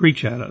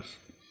preach at us,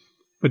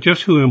 but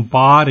just who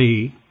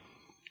embody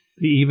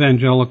the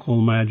evangelical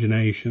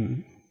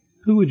imagination,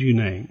 who would you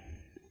name?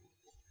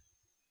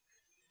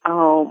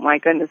 Oh my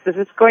goodness, this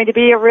is going to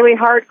be a really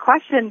hard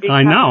question because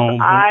I know,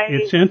 but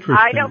it's interesting.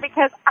 I know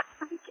because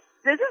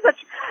this is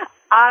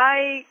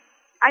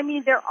I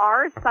mean, there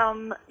are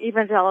some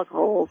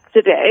evangelicals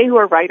today who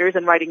are writers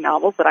and writing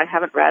novels that I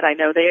haven't read. I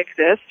know they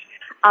exist.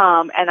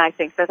 And I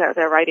think that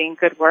they're writing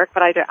good work,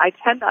 but I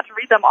tend not to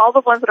read them. All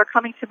the ones that are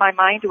coming to my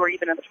mind who are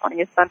even in the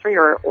 20th century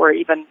or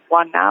even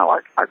one now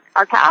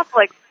are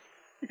Catholic.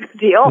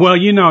 Deal. Well,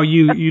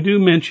 you do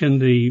mention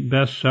the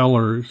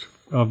bestsellers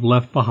of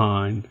Left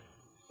Behind.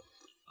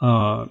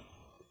 And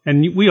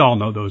we all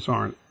know those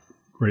aren't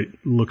great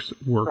works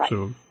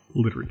of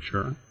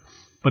literature,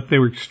 but they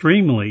were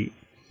extremely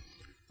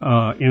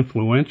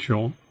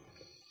influential.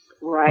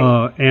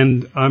 Right.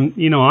 And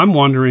I'm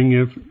wondering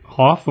if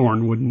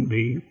Hawthorne wouldn't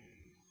be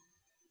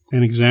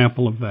an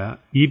example of that.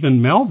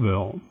 Even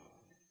Melville.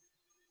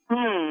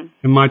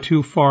 Am I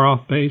too far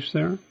off base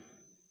there?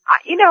 I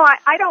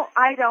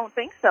don't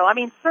think so. I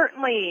mean,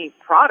 certainly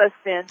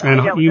Protestant.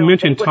 And you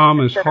mentioned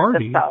Thomas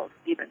Hardy.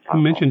 You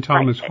mentioned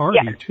Thomas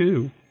Hardy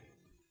too.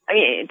 I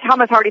mean,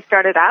 Thomas Hardy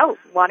started out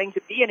wanting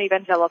to be an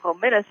evangelical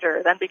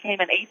minister, then became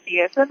an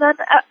atheist, and then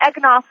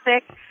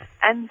agnostic.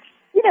 And,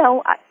 you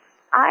know,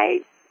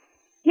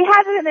 he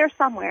has it in there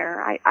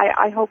somewhere.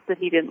 I hope that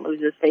he didn't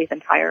lose his faith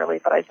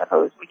entirely, but I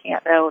suppose we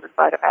can't know this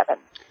side of heaven.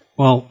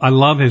 Well, I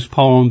love his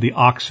poem, The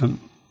Oxen.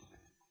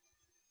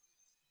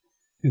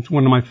 It's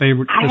one of my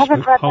favorite Christmas poems. I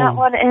haven't read that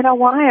one in a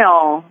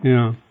while.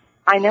 Yeah.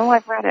 I know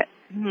I've read it.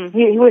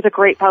 He was a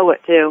great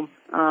poet, too,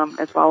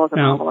 as well as a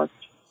novelist.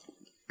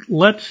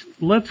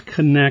 Let's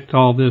connect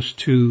all this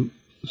to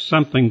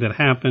something that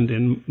happened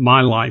in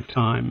my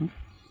lifetime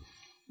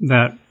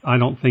that I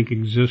don't think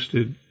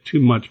existed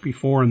too much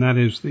before, and that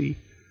is the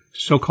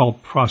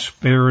so-called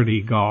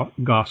prosperity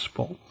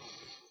gospel.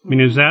 I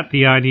mean, is that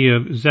the idea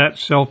is that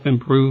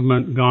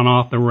self-improvement gone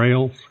off the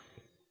rails?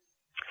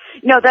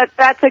 No,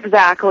 that's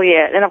exactly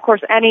it. And of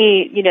course,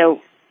 any, you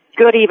know,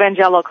 good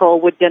evangelical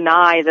would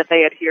deny that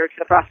they adhere to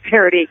the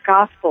prosperity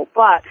gospel,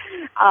 but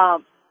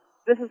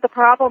this is the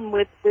problem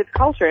with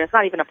culture. It's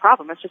not even a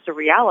problem. It's just a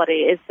reality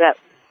is that,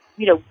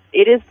 you know,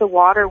 it is the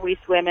water we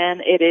swim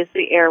in. It is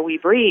the air we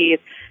breathe.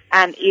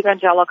 And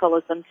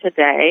evangelicalism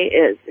today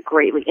is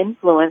greatly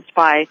influenced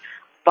by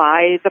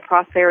the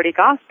prosperity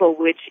gospel,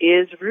 which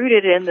is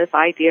rooted in this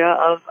idea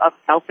of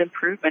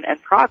self-improvement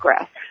and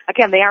progress.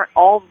 Again, they aren't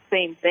all the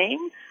same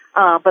thing,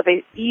 but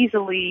they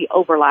easily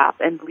overlap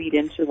and bleed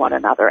into one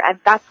another. And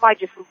that's why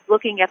just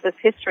looking at this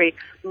history,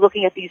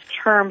 looking at these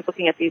terms,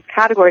 looking at these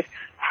categories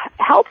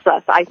helps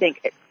us, I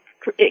think.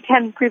 It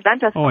can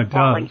prevent us from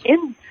falling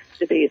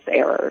into these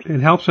errors. It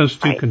helps us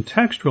to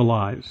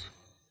contextualize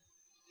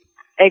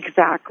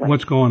exactly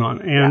what's going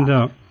on.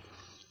 And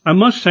I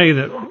must say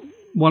that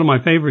one of my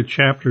favorite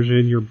chapters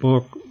in your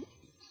book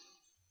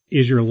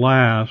is your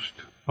last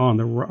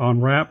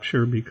on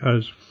rapture,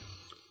 because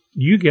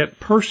you get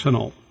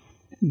personal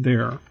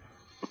there.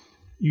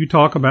 You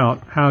talk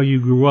about how you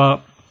grew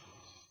up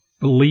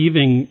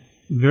believing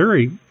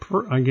very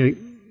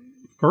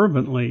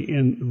fervently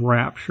in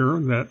rapture,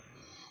 that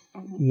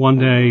one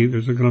day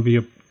there's going to be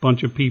a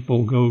bunch of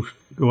people go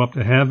up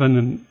to heaven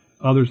and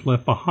others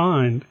left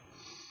behind.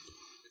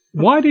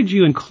 Why did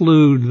you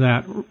include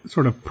that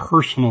sort of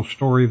personal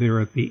story there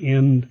at the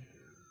end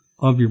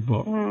of your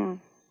book?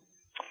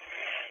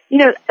 You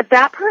know,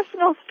 that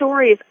personal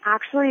story is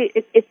actually,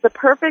 it's the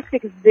perfect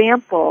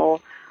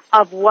example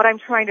of what I'm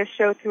trying to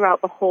show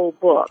throughout the whole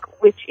book,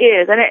 which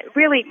is, and it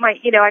really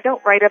might, you know, I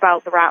don't write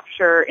about the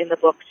rapture in the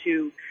book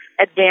to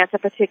advance a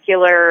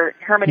particular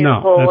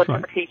hermeneutical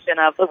interpretation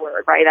of the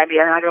word, right? I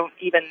mean, I don't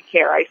even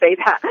care. I say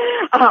that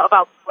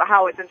about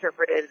how it's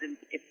interpreted in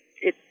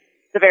it's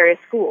the various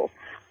schools.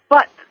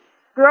 But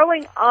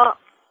growing up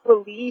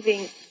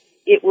believing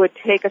it would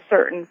take a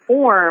certain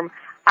form,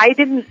 I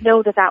didn't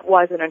know that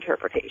was an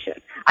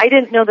interpretation. I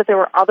didn't know that there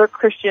were other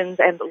Christians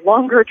and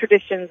longer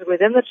traditions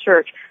within the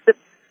church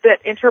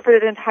that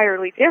interpreted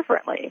entirely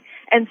differently.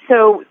 And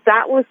so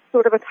that was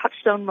sort of a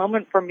touchstone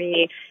moment for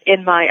me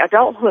in my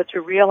adulthood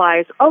to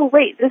realize, oh,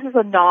 wait, this is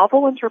a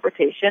novel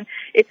interpretation.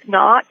 It's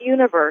not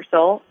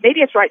universal. Maybe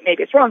it's right,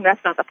 maybe it's wrong.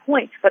 That's not the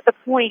point. But the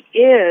point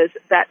is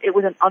that it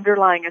was an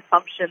underlying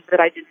assumption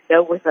that I didn't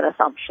know was an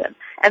assumption.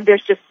 And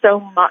there's just so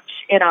much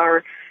in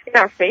our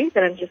faith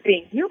and in just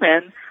being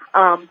human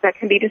that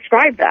can be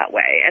described that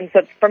way. And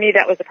so for me,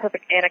 that was a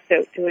perfect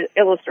anecdote to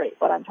illustrate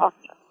what I'm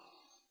talking about.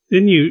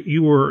 Then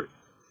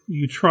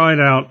you tried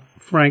out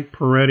Frank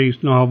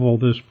Peretti's novel,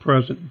 This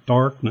Present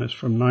Darkness,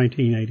 from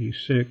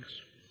 1986.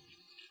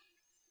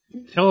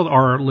 Tell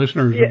our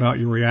listeners about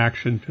your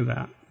reaction to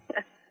that.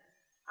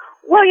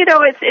 Well, you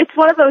know, it's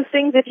one of those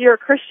things, if you're a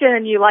Christian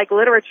and you like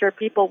literature,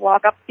 people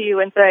walk up to you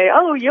and say,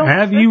 oh,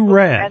 Have you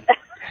read?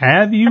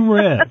 Have you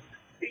read?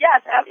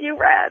 Yes, have you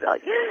read?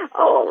 Like,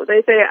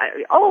 they say,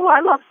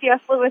 I love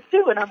C.S. Lewis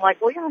too. And I'm like,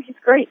 well, yeah, he's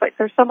great, but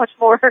there's so much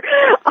more.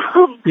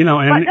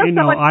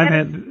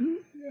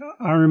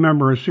 I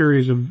remember a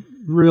series of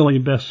really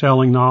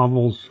best-selling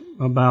novels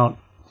about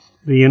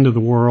the end of the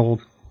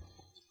world,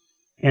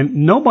 and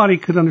nobody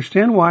could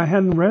understand why I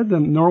hadn't read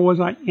them, nor was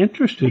I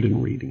interested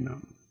in reading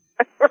them.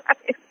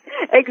 Right.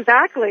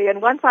 Exactly.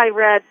 And once I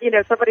read,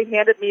 somebody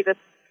handed me this,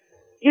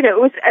 it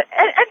was,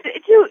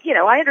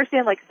 I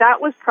understand, like,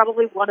 that was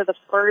probably one of the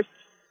first,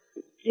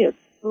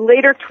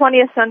 later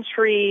 20th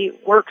century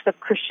works of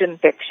Christian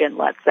fiction,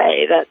 let's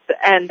say,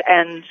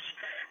 and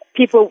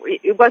people,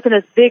 it wasn't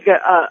as big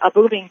a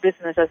booming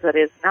business as it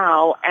is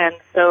now, and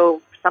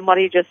so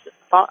somebody just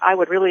thought I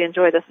would really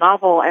enjoy this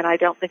novel, and I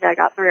don't think I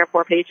got 3 or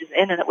 4 pages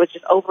in, and it was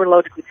just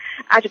overloaded with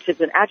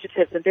adjectives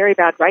and very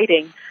bad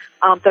writing,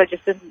 that I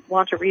just didn't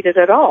want to read it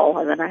at all,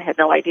 and then I had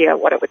no idea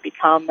what it would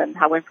become and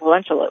how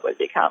influential it would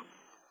become.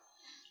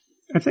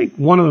 I think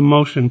one of the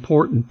most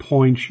important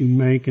points you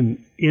make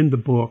in the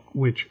book,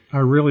 which I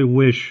really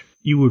wish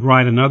you would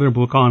write another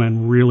book on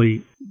and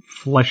really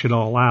flesh it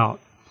all out,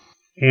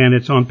 and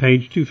it's on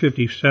page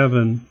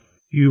 257.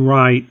 You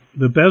write,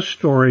 the best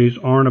stories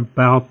aren't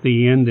about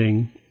the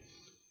ending.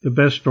 The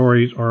best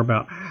stories are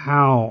about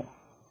how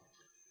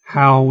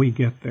we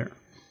get there.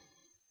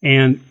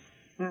 And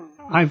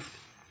I've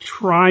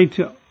tried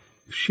to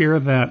share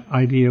that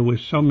idea with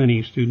so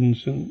many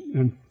students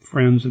and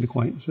friends and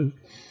acquaintances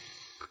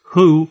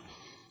who,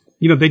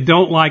 they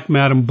don't like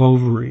Madame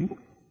Bovary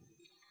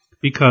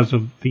because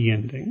of the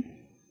ending.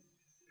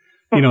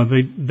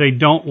 They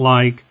don't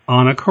like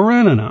Anna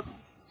Karenina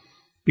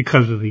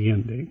because of the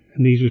ending.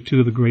 And these are two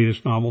of the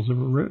greatest novels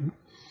ever written.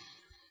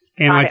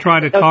 And I try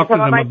to talk to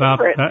them about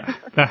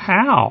the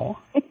how.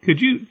 Could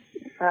you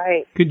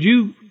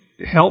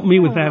help me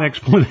with that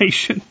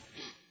explanation?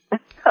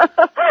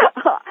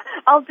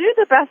 I'll do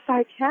the best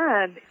I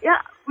can.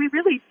 Yeah, we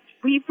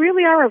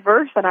really are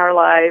averse in our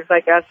lives, I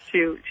guess,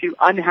 to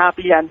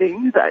unhappy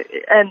endings.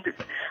 And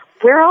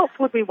where else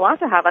would we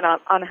want to have an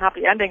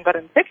unhappy ending but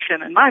in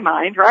fiction, in my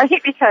mind, right?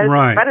 Because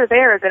it's better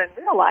there than in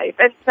real life.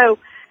 And so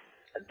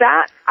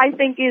that, I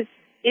think, is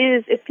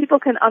if people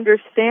can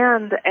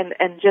understand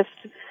and just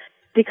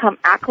become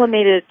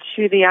acclimated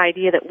to the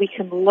idea that we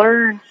can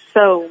learn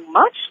so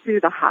much through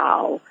the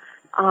how,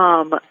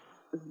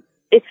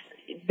 it's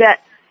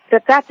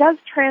that does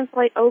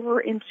translate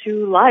over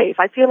into life.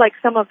 I feel like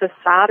some of the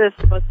saddest,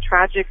 most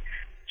tragic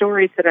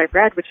stories that I've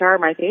read, which are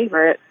my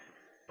favorite,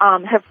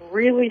 have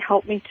really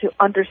helped me to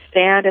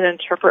understand and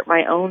interpret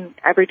my own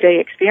everyday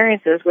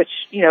experiences, which,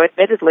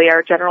 admittedly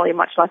are generally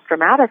much less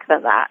dramatic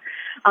than that,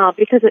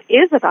 because it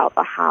is about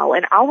the how,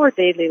 and our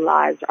daily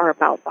lives are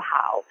about the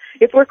how.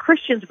 If we're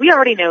Christians, we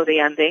already know the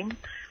ending,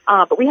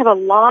 but we have a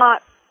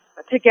lot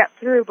to get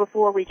through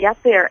before we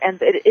get there, and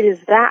it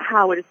is that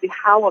how, it is the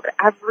how of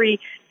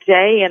every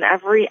day and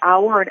every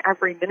hour and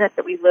every minute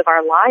that we live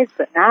our lives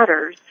that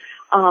matters.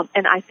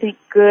 And I think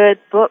good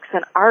books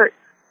and art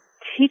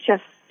teach us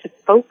to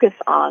focus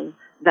on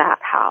that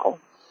how.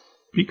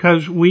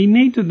 Because we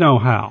need to know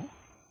how.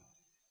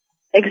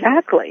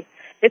 Exactly.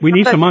 We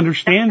need some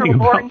understanding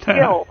about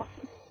that.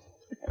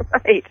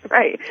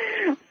 Right.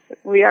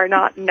 We are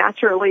not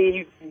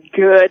naturally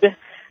good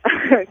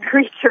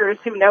creatures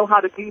who know how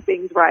to do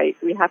things right.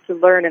 We have to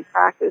learn and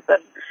practice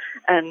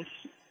and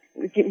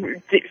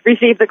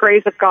receive the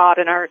grace of God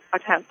in our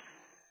attempts.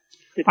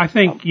 I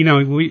think,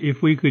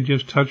 if we could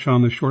just touch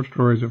on the short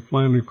stories of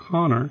Flannery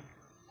O'Connor,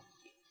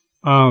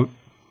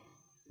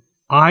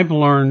 I've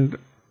learned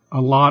a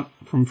lot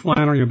from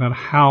Flannery about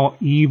how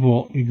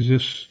evil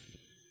exists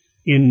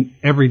in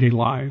everyday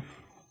life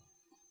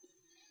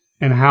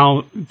and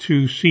how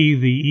to see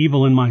the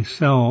evil in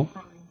myself,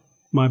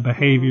 my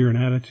behavior and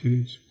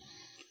attitudes,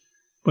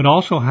 but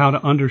also how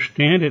to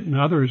understand it in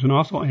others and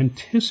also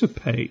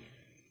anticipate,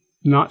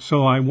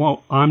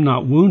 I'm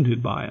not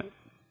wounded by it.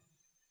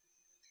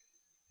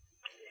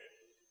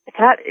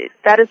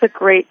 That is a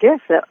great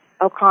gift that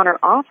O'Connor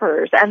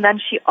offers. And then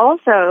she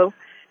also,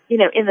 in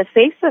the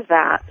face of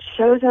that,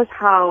 shows us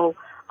how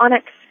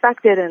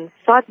unexpected and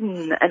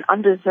sudden and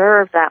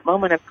undeserved that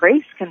moment of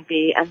grace can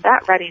be, and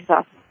that readies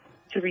us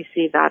to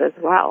receive that as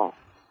well.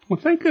 Well,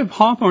 think of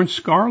Hawthorne's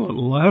Scarlet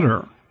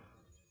Letter,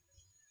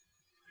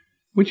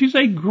 which is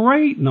a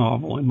great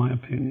novel, in my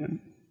opinion.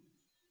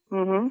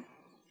 Mm-hmm.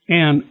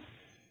 And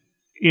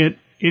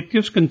it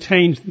just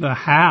contains the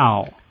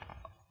how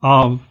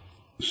of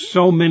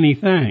so many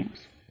things,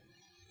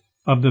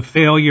 of the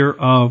failure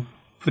of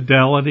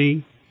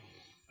fidelity,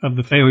 of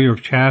the failure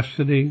of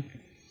chastity,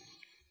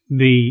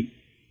 the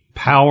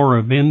power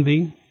of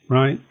envy,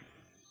 right?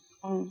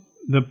 Mm.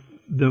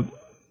 The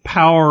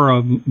power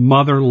of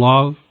mother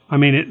love. I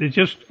mean, it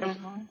just,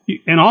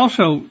 and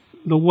also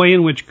the way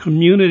in which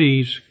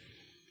communities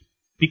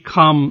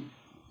become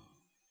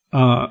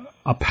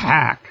a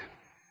pack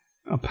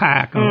of,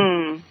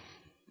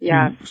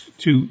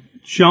 to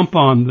jump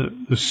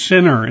on the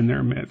sinner in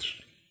their midst.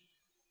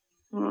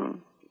 Mm.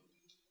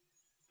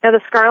 Now,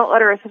 the Scarlet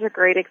Letter is such a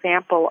great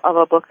example of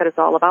a book that is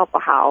all about the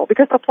how,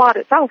 because the plot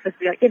itself is,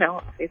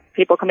 if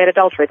people commit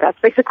adultery, that's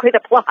basically the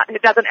plot.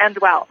 It doesn't end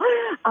well.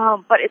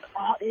 But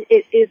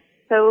it is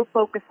so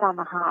focused on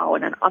the how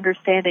and an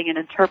understanding and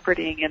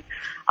interpreting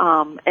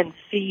and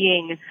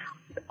seeing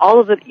all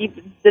of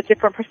the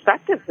different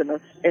perspectives in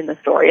the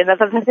story, and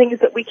the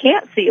things that we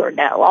can't see or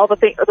know. All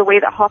the way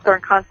that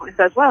Hawthorne constantly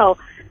says, well,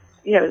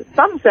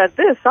 some said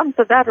this, some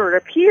said that, or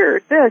it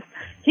appeared this.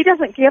 He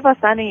doesn't give us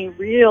any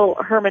real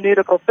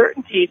hermeneutical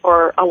certainty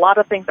for a lot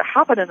of things that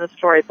happen in the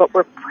story, but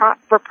we're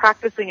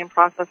practicing and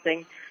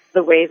processing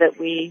the way that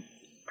we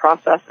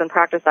process and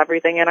practice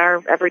everything in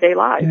our everyday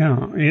lives.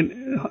 Yeah,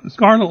 and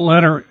Scarlet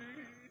Letter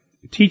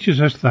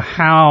teaches us the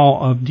how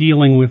of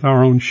dealing with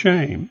our own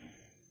shame.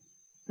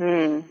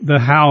 The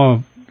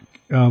how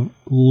of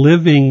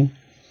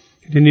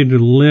continuing to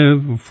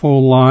live a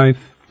full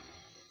life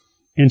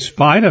in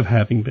spite of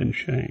having been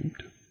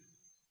shamed.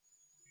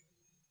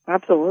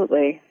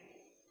 Absolutely.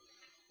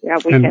 Yeah,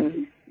 we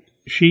can.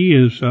 She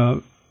is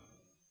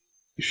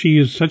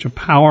such a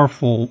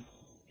powerful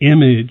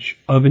image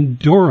of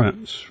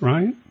endurance,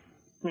 right?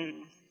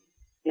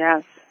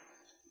 Yes.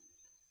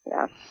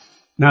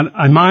 Now,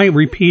 am I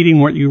repeating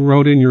what you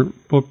wrote in your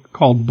book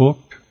called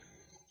Booked,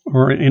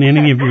 or in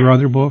any of your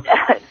other books?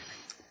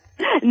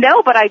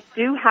 No, but I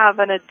do have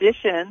an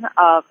edition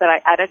that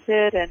I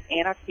edited and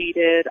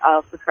annotated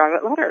of the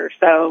Scarlet Letter.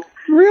 So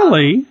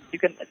really, you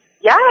can.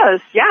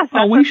 Yes.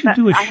 Oh, we should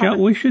do a show.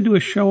 We should do a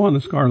show on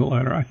the Scarlet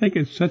Letter. I think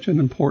it's such an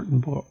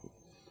important book.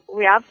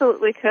 We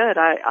absolutely could.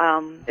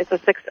 I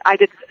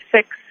did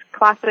 6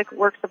 classic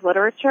works of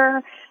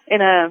literature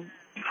in a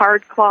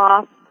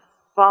hardcloth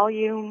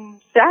volume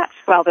set.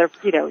 Well, they're,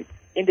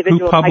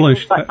 individual.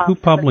 Who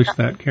published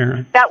that,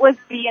 Karen? That was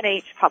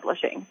B&H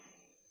Publishing.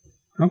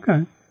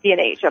 Okay.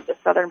 B&H of the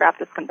Southern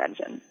Baptist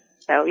Convention.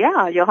 So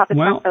yeah, you'll have to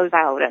check those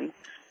out. And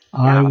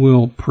I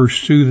will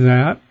pursue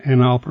that,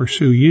 and I'll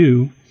pursue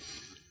you.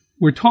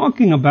 We're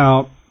talking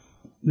about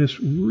this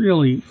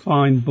really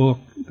fine book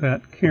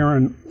that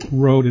Karen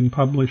wrote and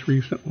published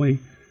recently.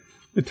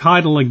 The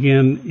title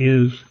again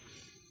is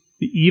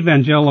The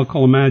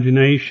Evangelical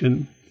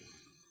Imagination: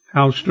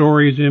 How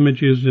Stories,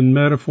 Images, and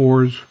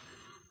Metaphors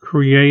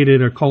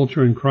Created a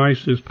Culture in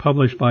Crisis,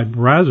 published by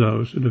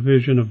Brazos, a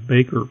division of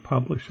Baker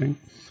Publishing.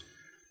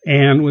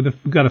 And we've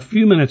got a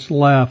few minutes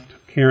left,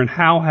 Karen.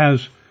 How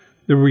has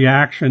the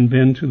reaction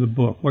been to the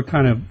book? What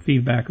kind of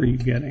feedback are you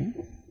getting?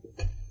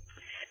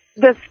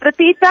 The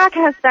feedback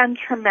has been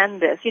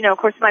tremendous. Of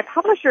course, my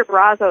publisher,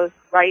 Brazos,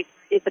 right,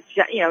 is a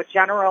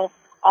general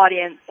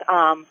audience,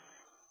 a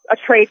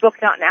trade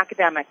book, not an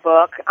academic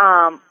book.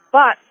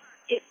 But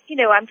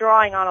I'm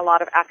drawing on a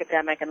lot of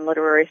academic and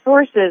literary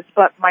sources,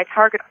 but my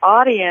target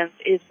audience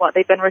is what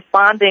they've been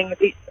responding.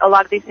 A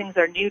lot of these things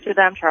are new to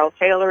them. Charles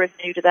Taylor is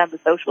new to them. The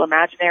social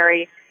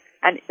imaginary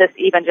and this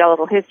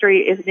evangelical history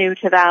is new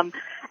to them.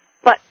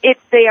 But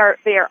they are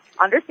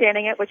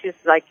understanding it, which is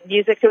like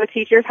music to a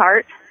teacher's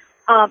heart.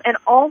 And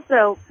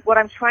also, what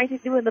I'm trying to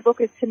do in the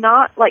book is to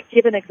not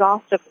give an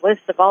exhaustive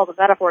list of all the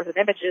metaphors and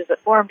images that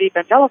formed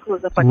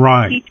evangelicalism, but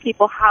to teach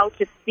people how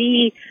to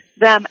see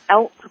them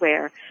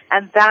elsewhere.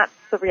 And that's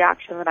the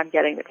reaction that I'm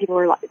getting, that people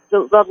are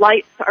the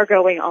lights are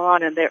going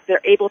on, and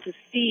they're able to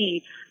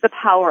see the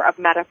power of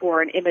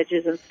metaphor and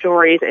images and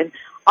stories and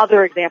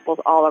other examples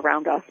all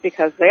around us,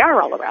 because they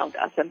are all around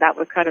us. And that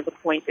was kind of the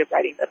point of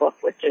writing the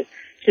book, was to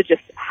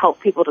just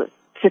help people to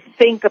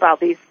think about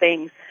these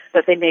things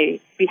that they maybe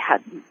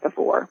hadn't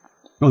before.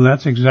 Well,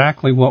 that's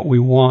exactly what we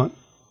want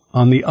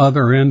on the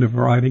other end of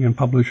writing and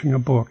publishing a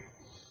book,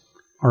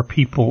 are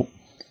people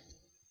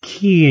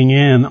keying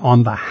in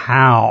on the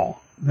how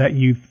that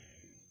you've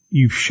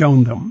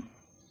shown them,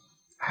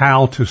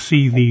 how to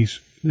see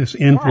this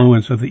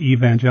influence of the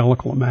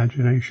evangelical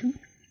imagination.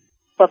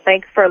 Well,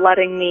 thanks for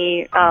letting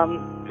me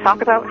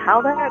talk about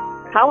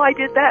how I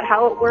did that,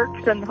 how it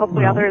works, and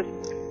hopefully others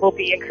will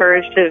be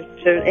encouraged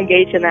to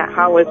engage in that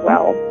how as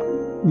well.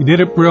 You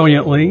did it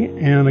brilliantly,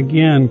 and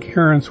again,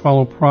 Karen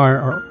Swallow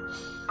Prior,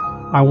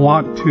 I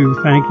want to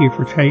thank you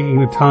for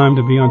taking the time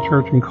to be on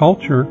Church and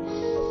Culture,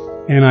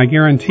 and I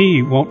guarantee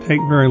it won't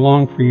take very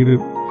long for you to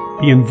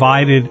be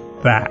invited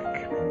back.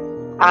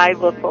 I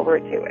look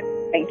forward to it.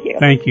 Thank you.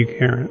 Thank you,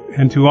 Karen.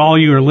 And to all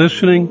you who are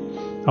listening,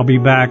 I'll be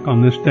back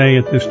on this day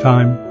at this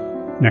time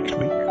next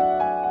week.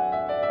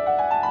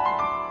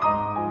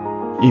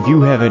 If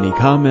you have any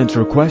comments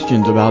or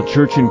questions about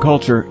Church and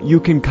Culture, you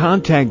can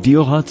contact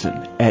Diehl Hudson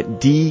at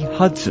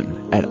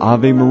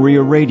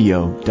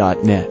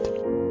dhudson@avemariaradio.net.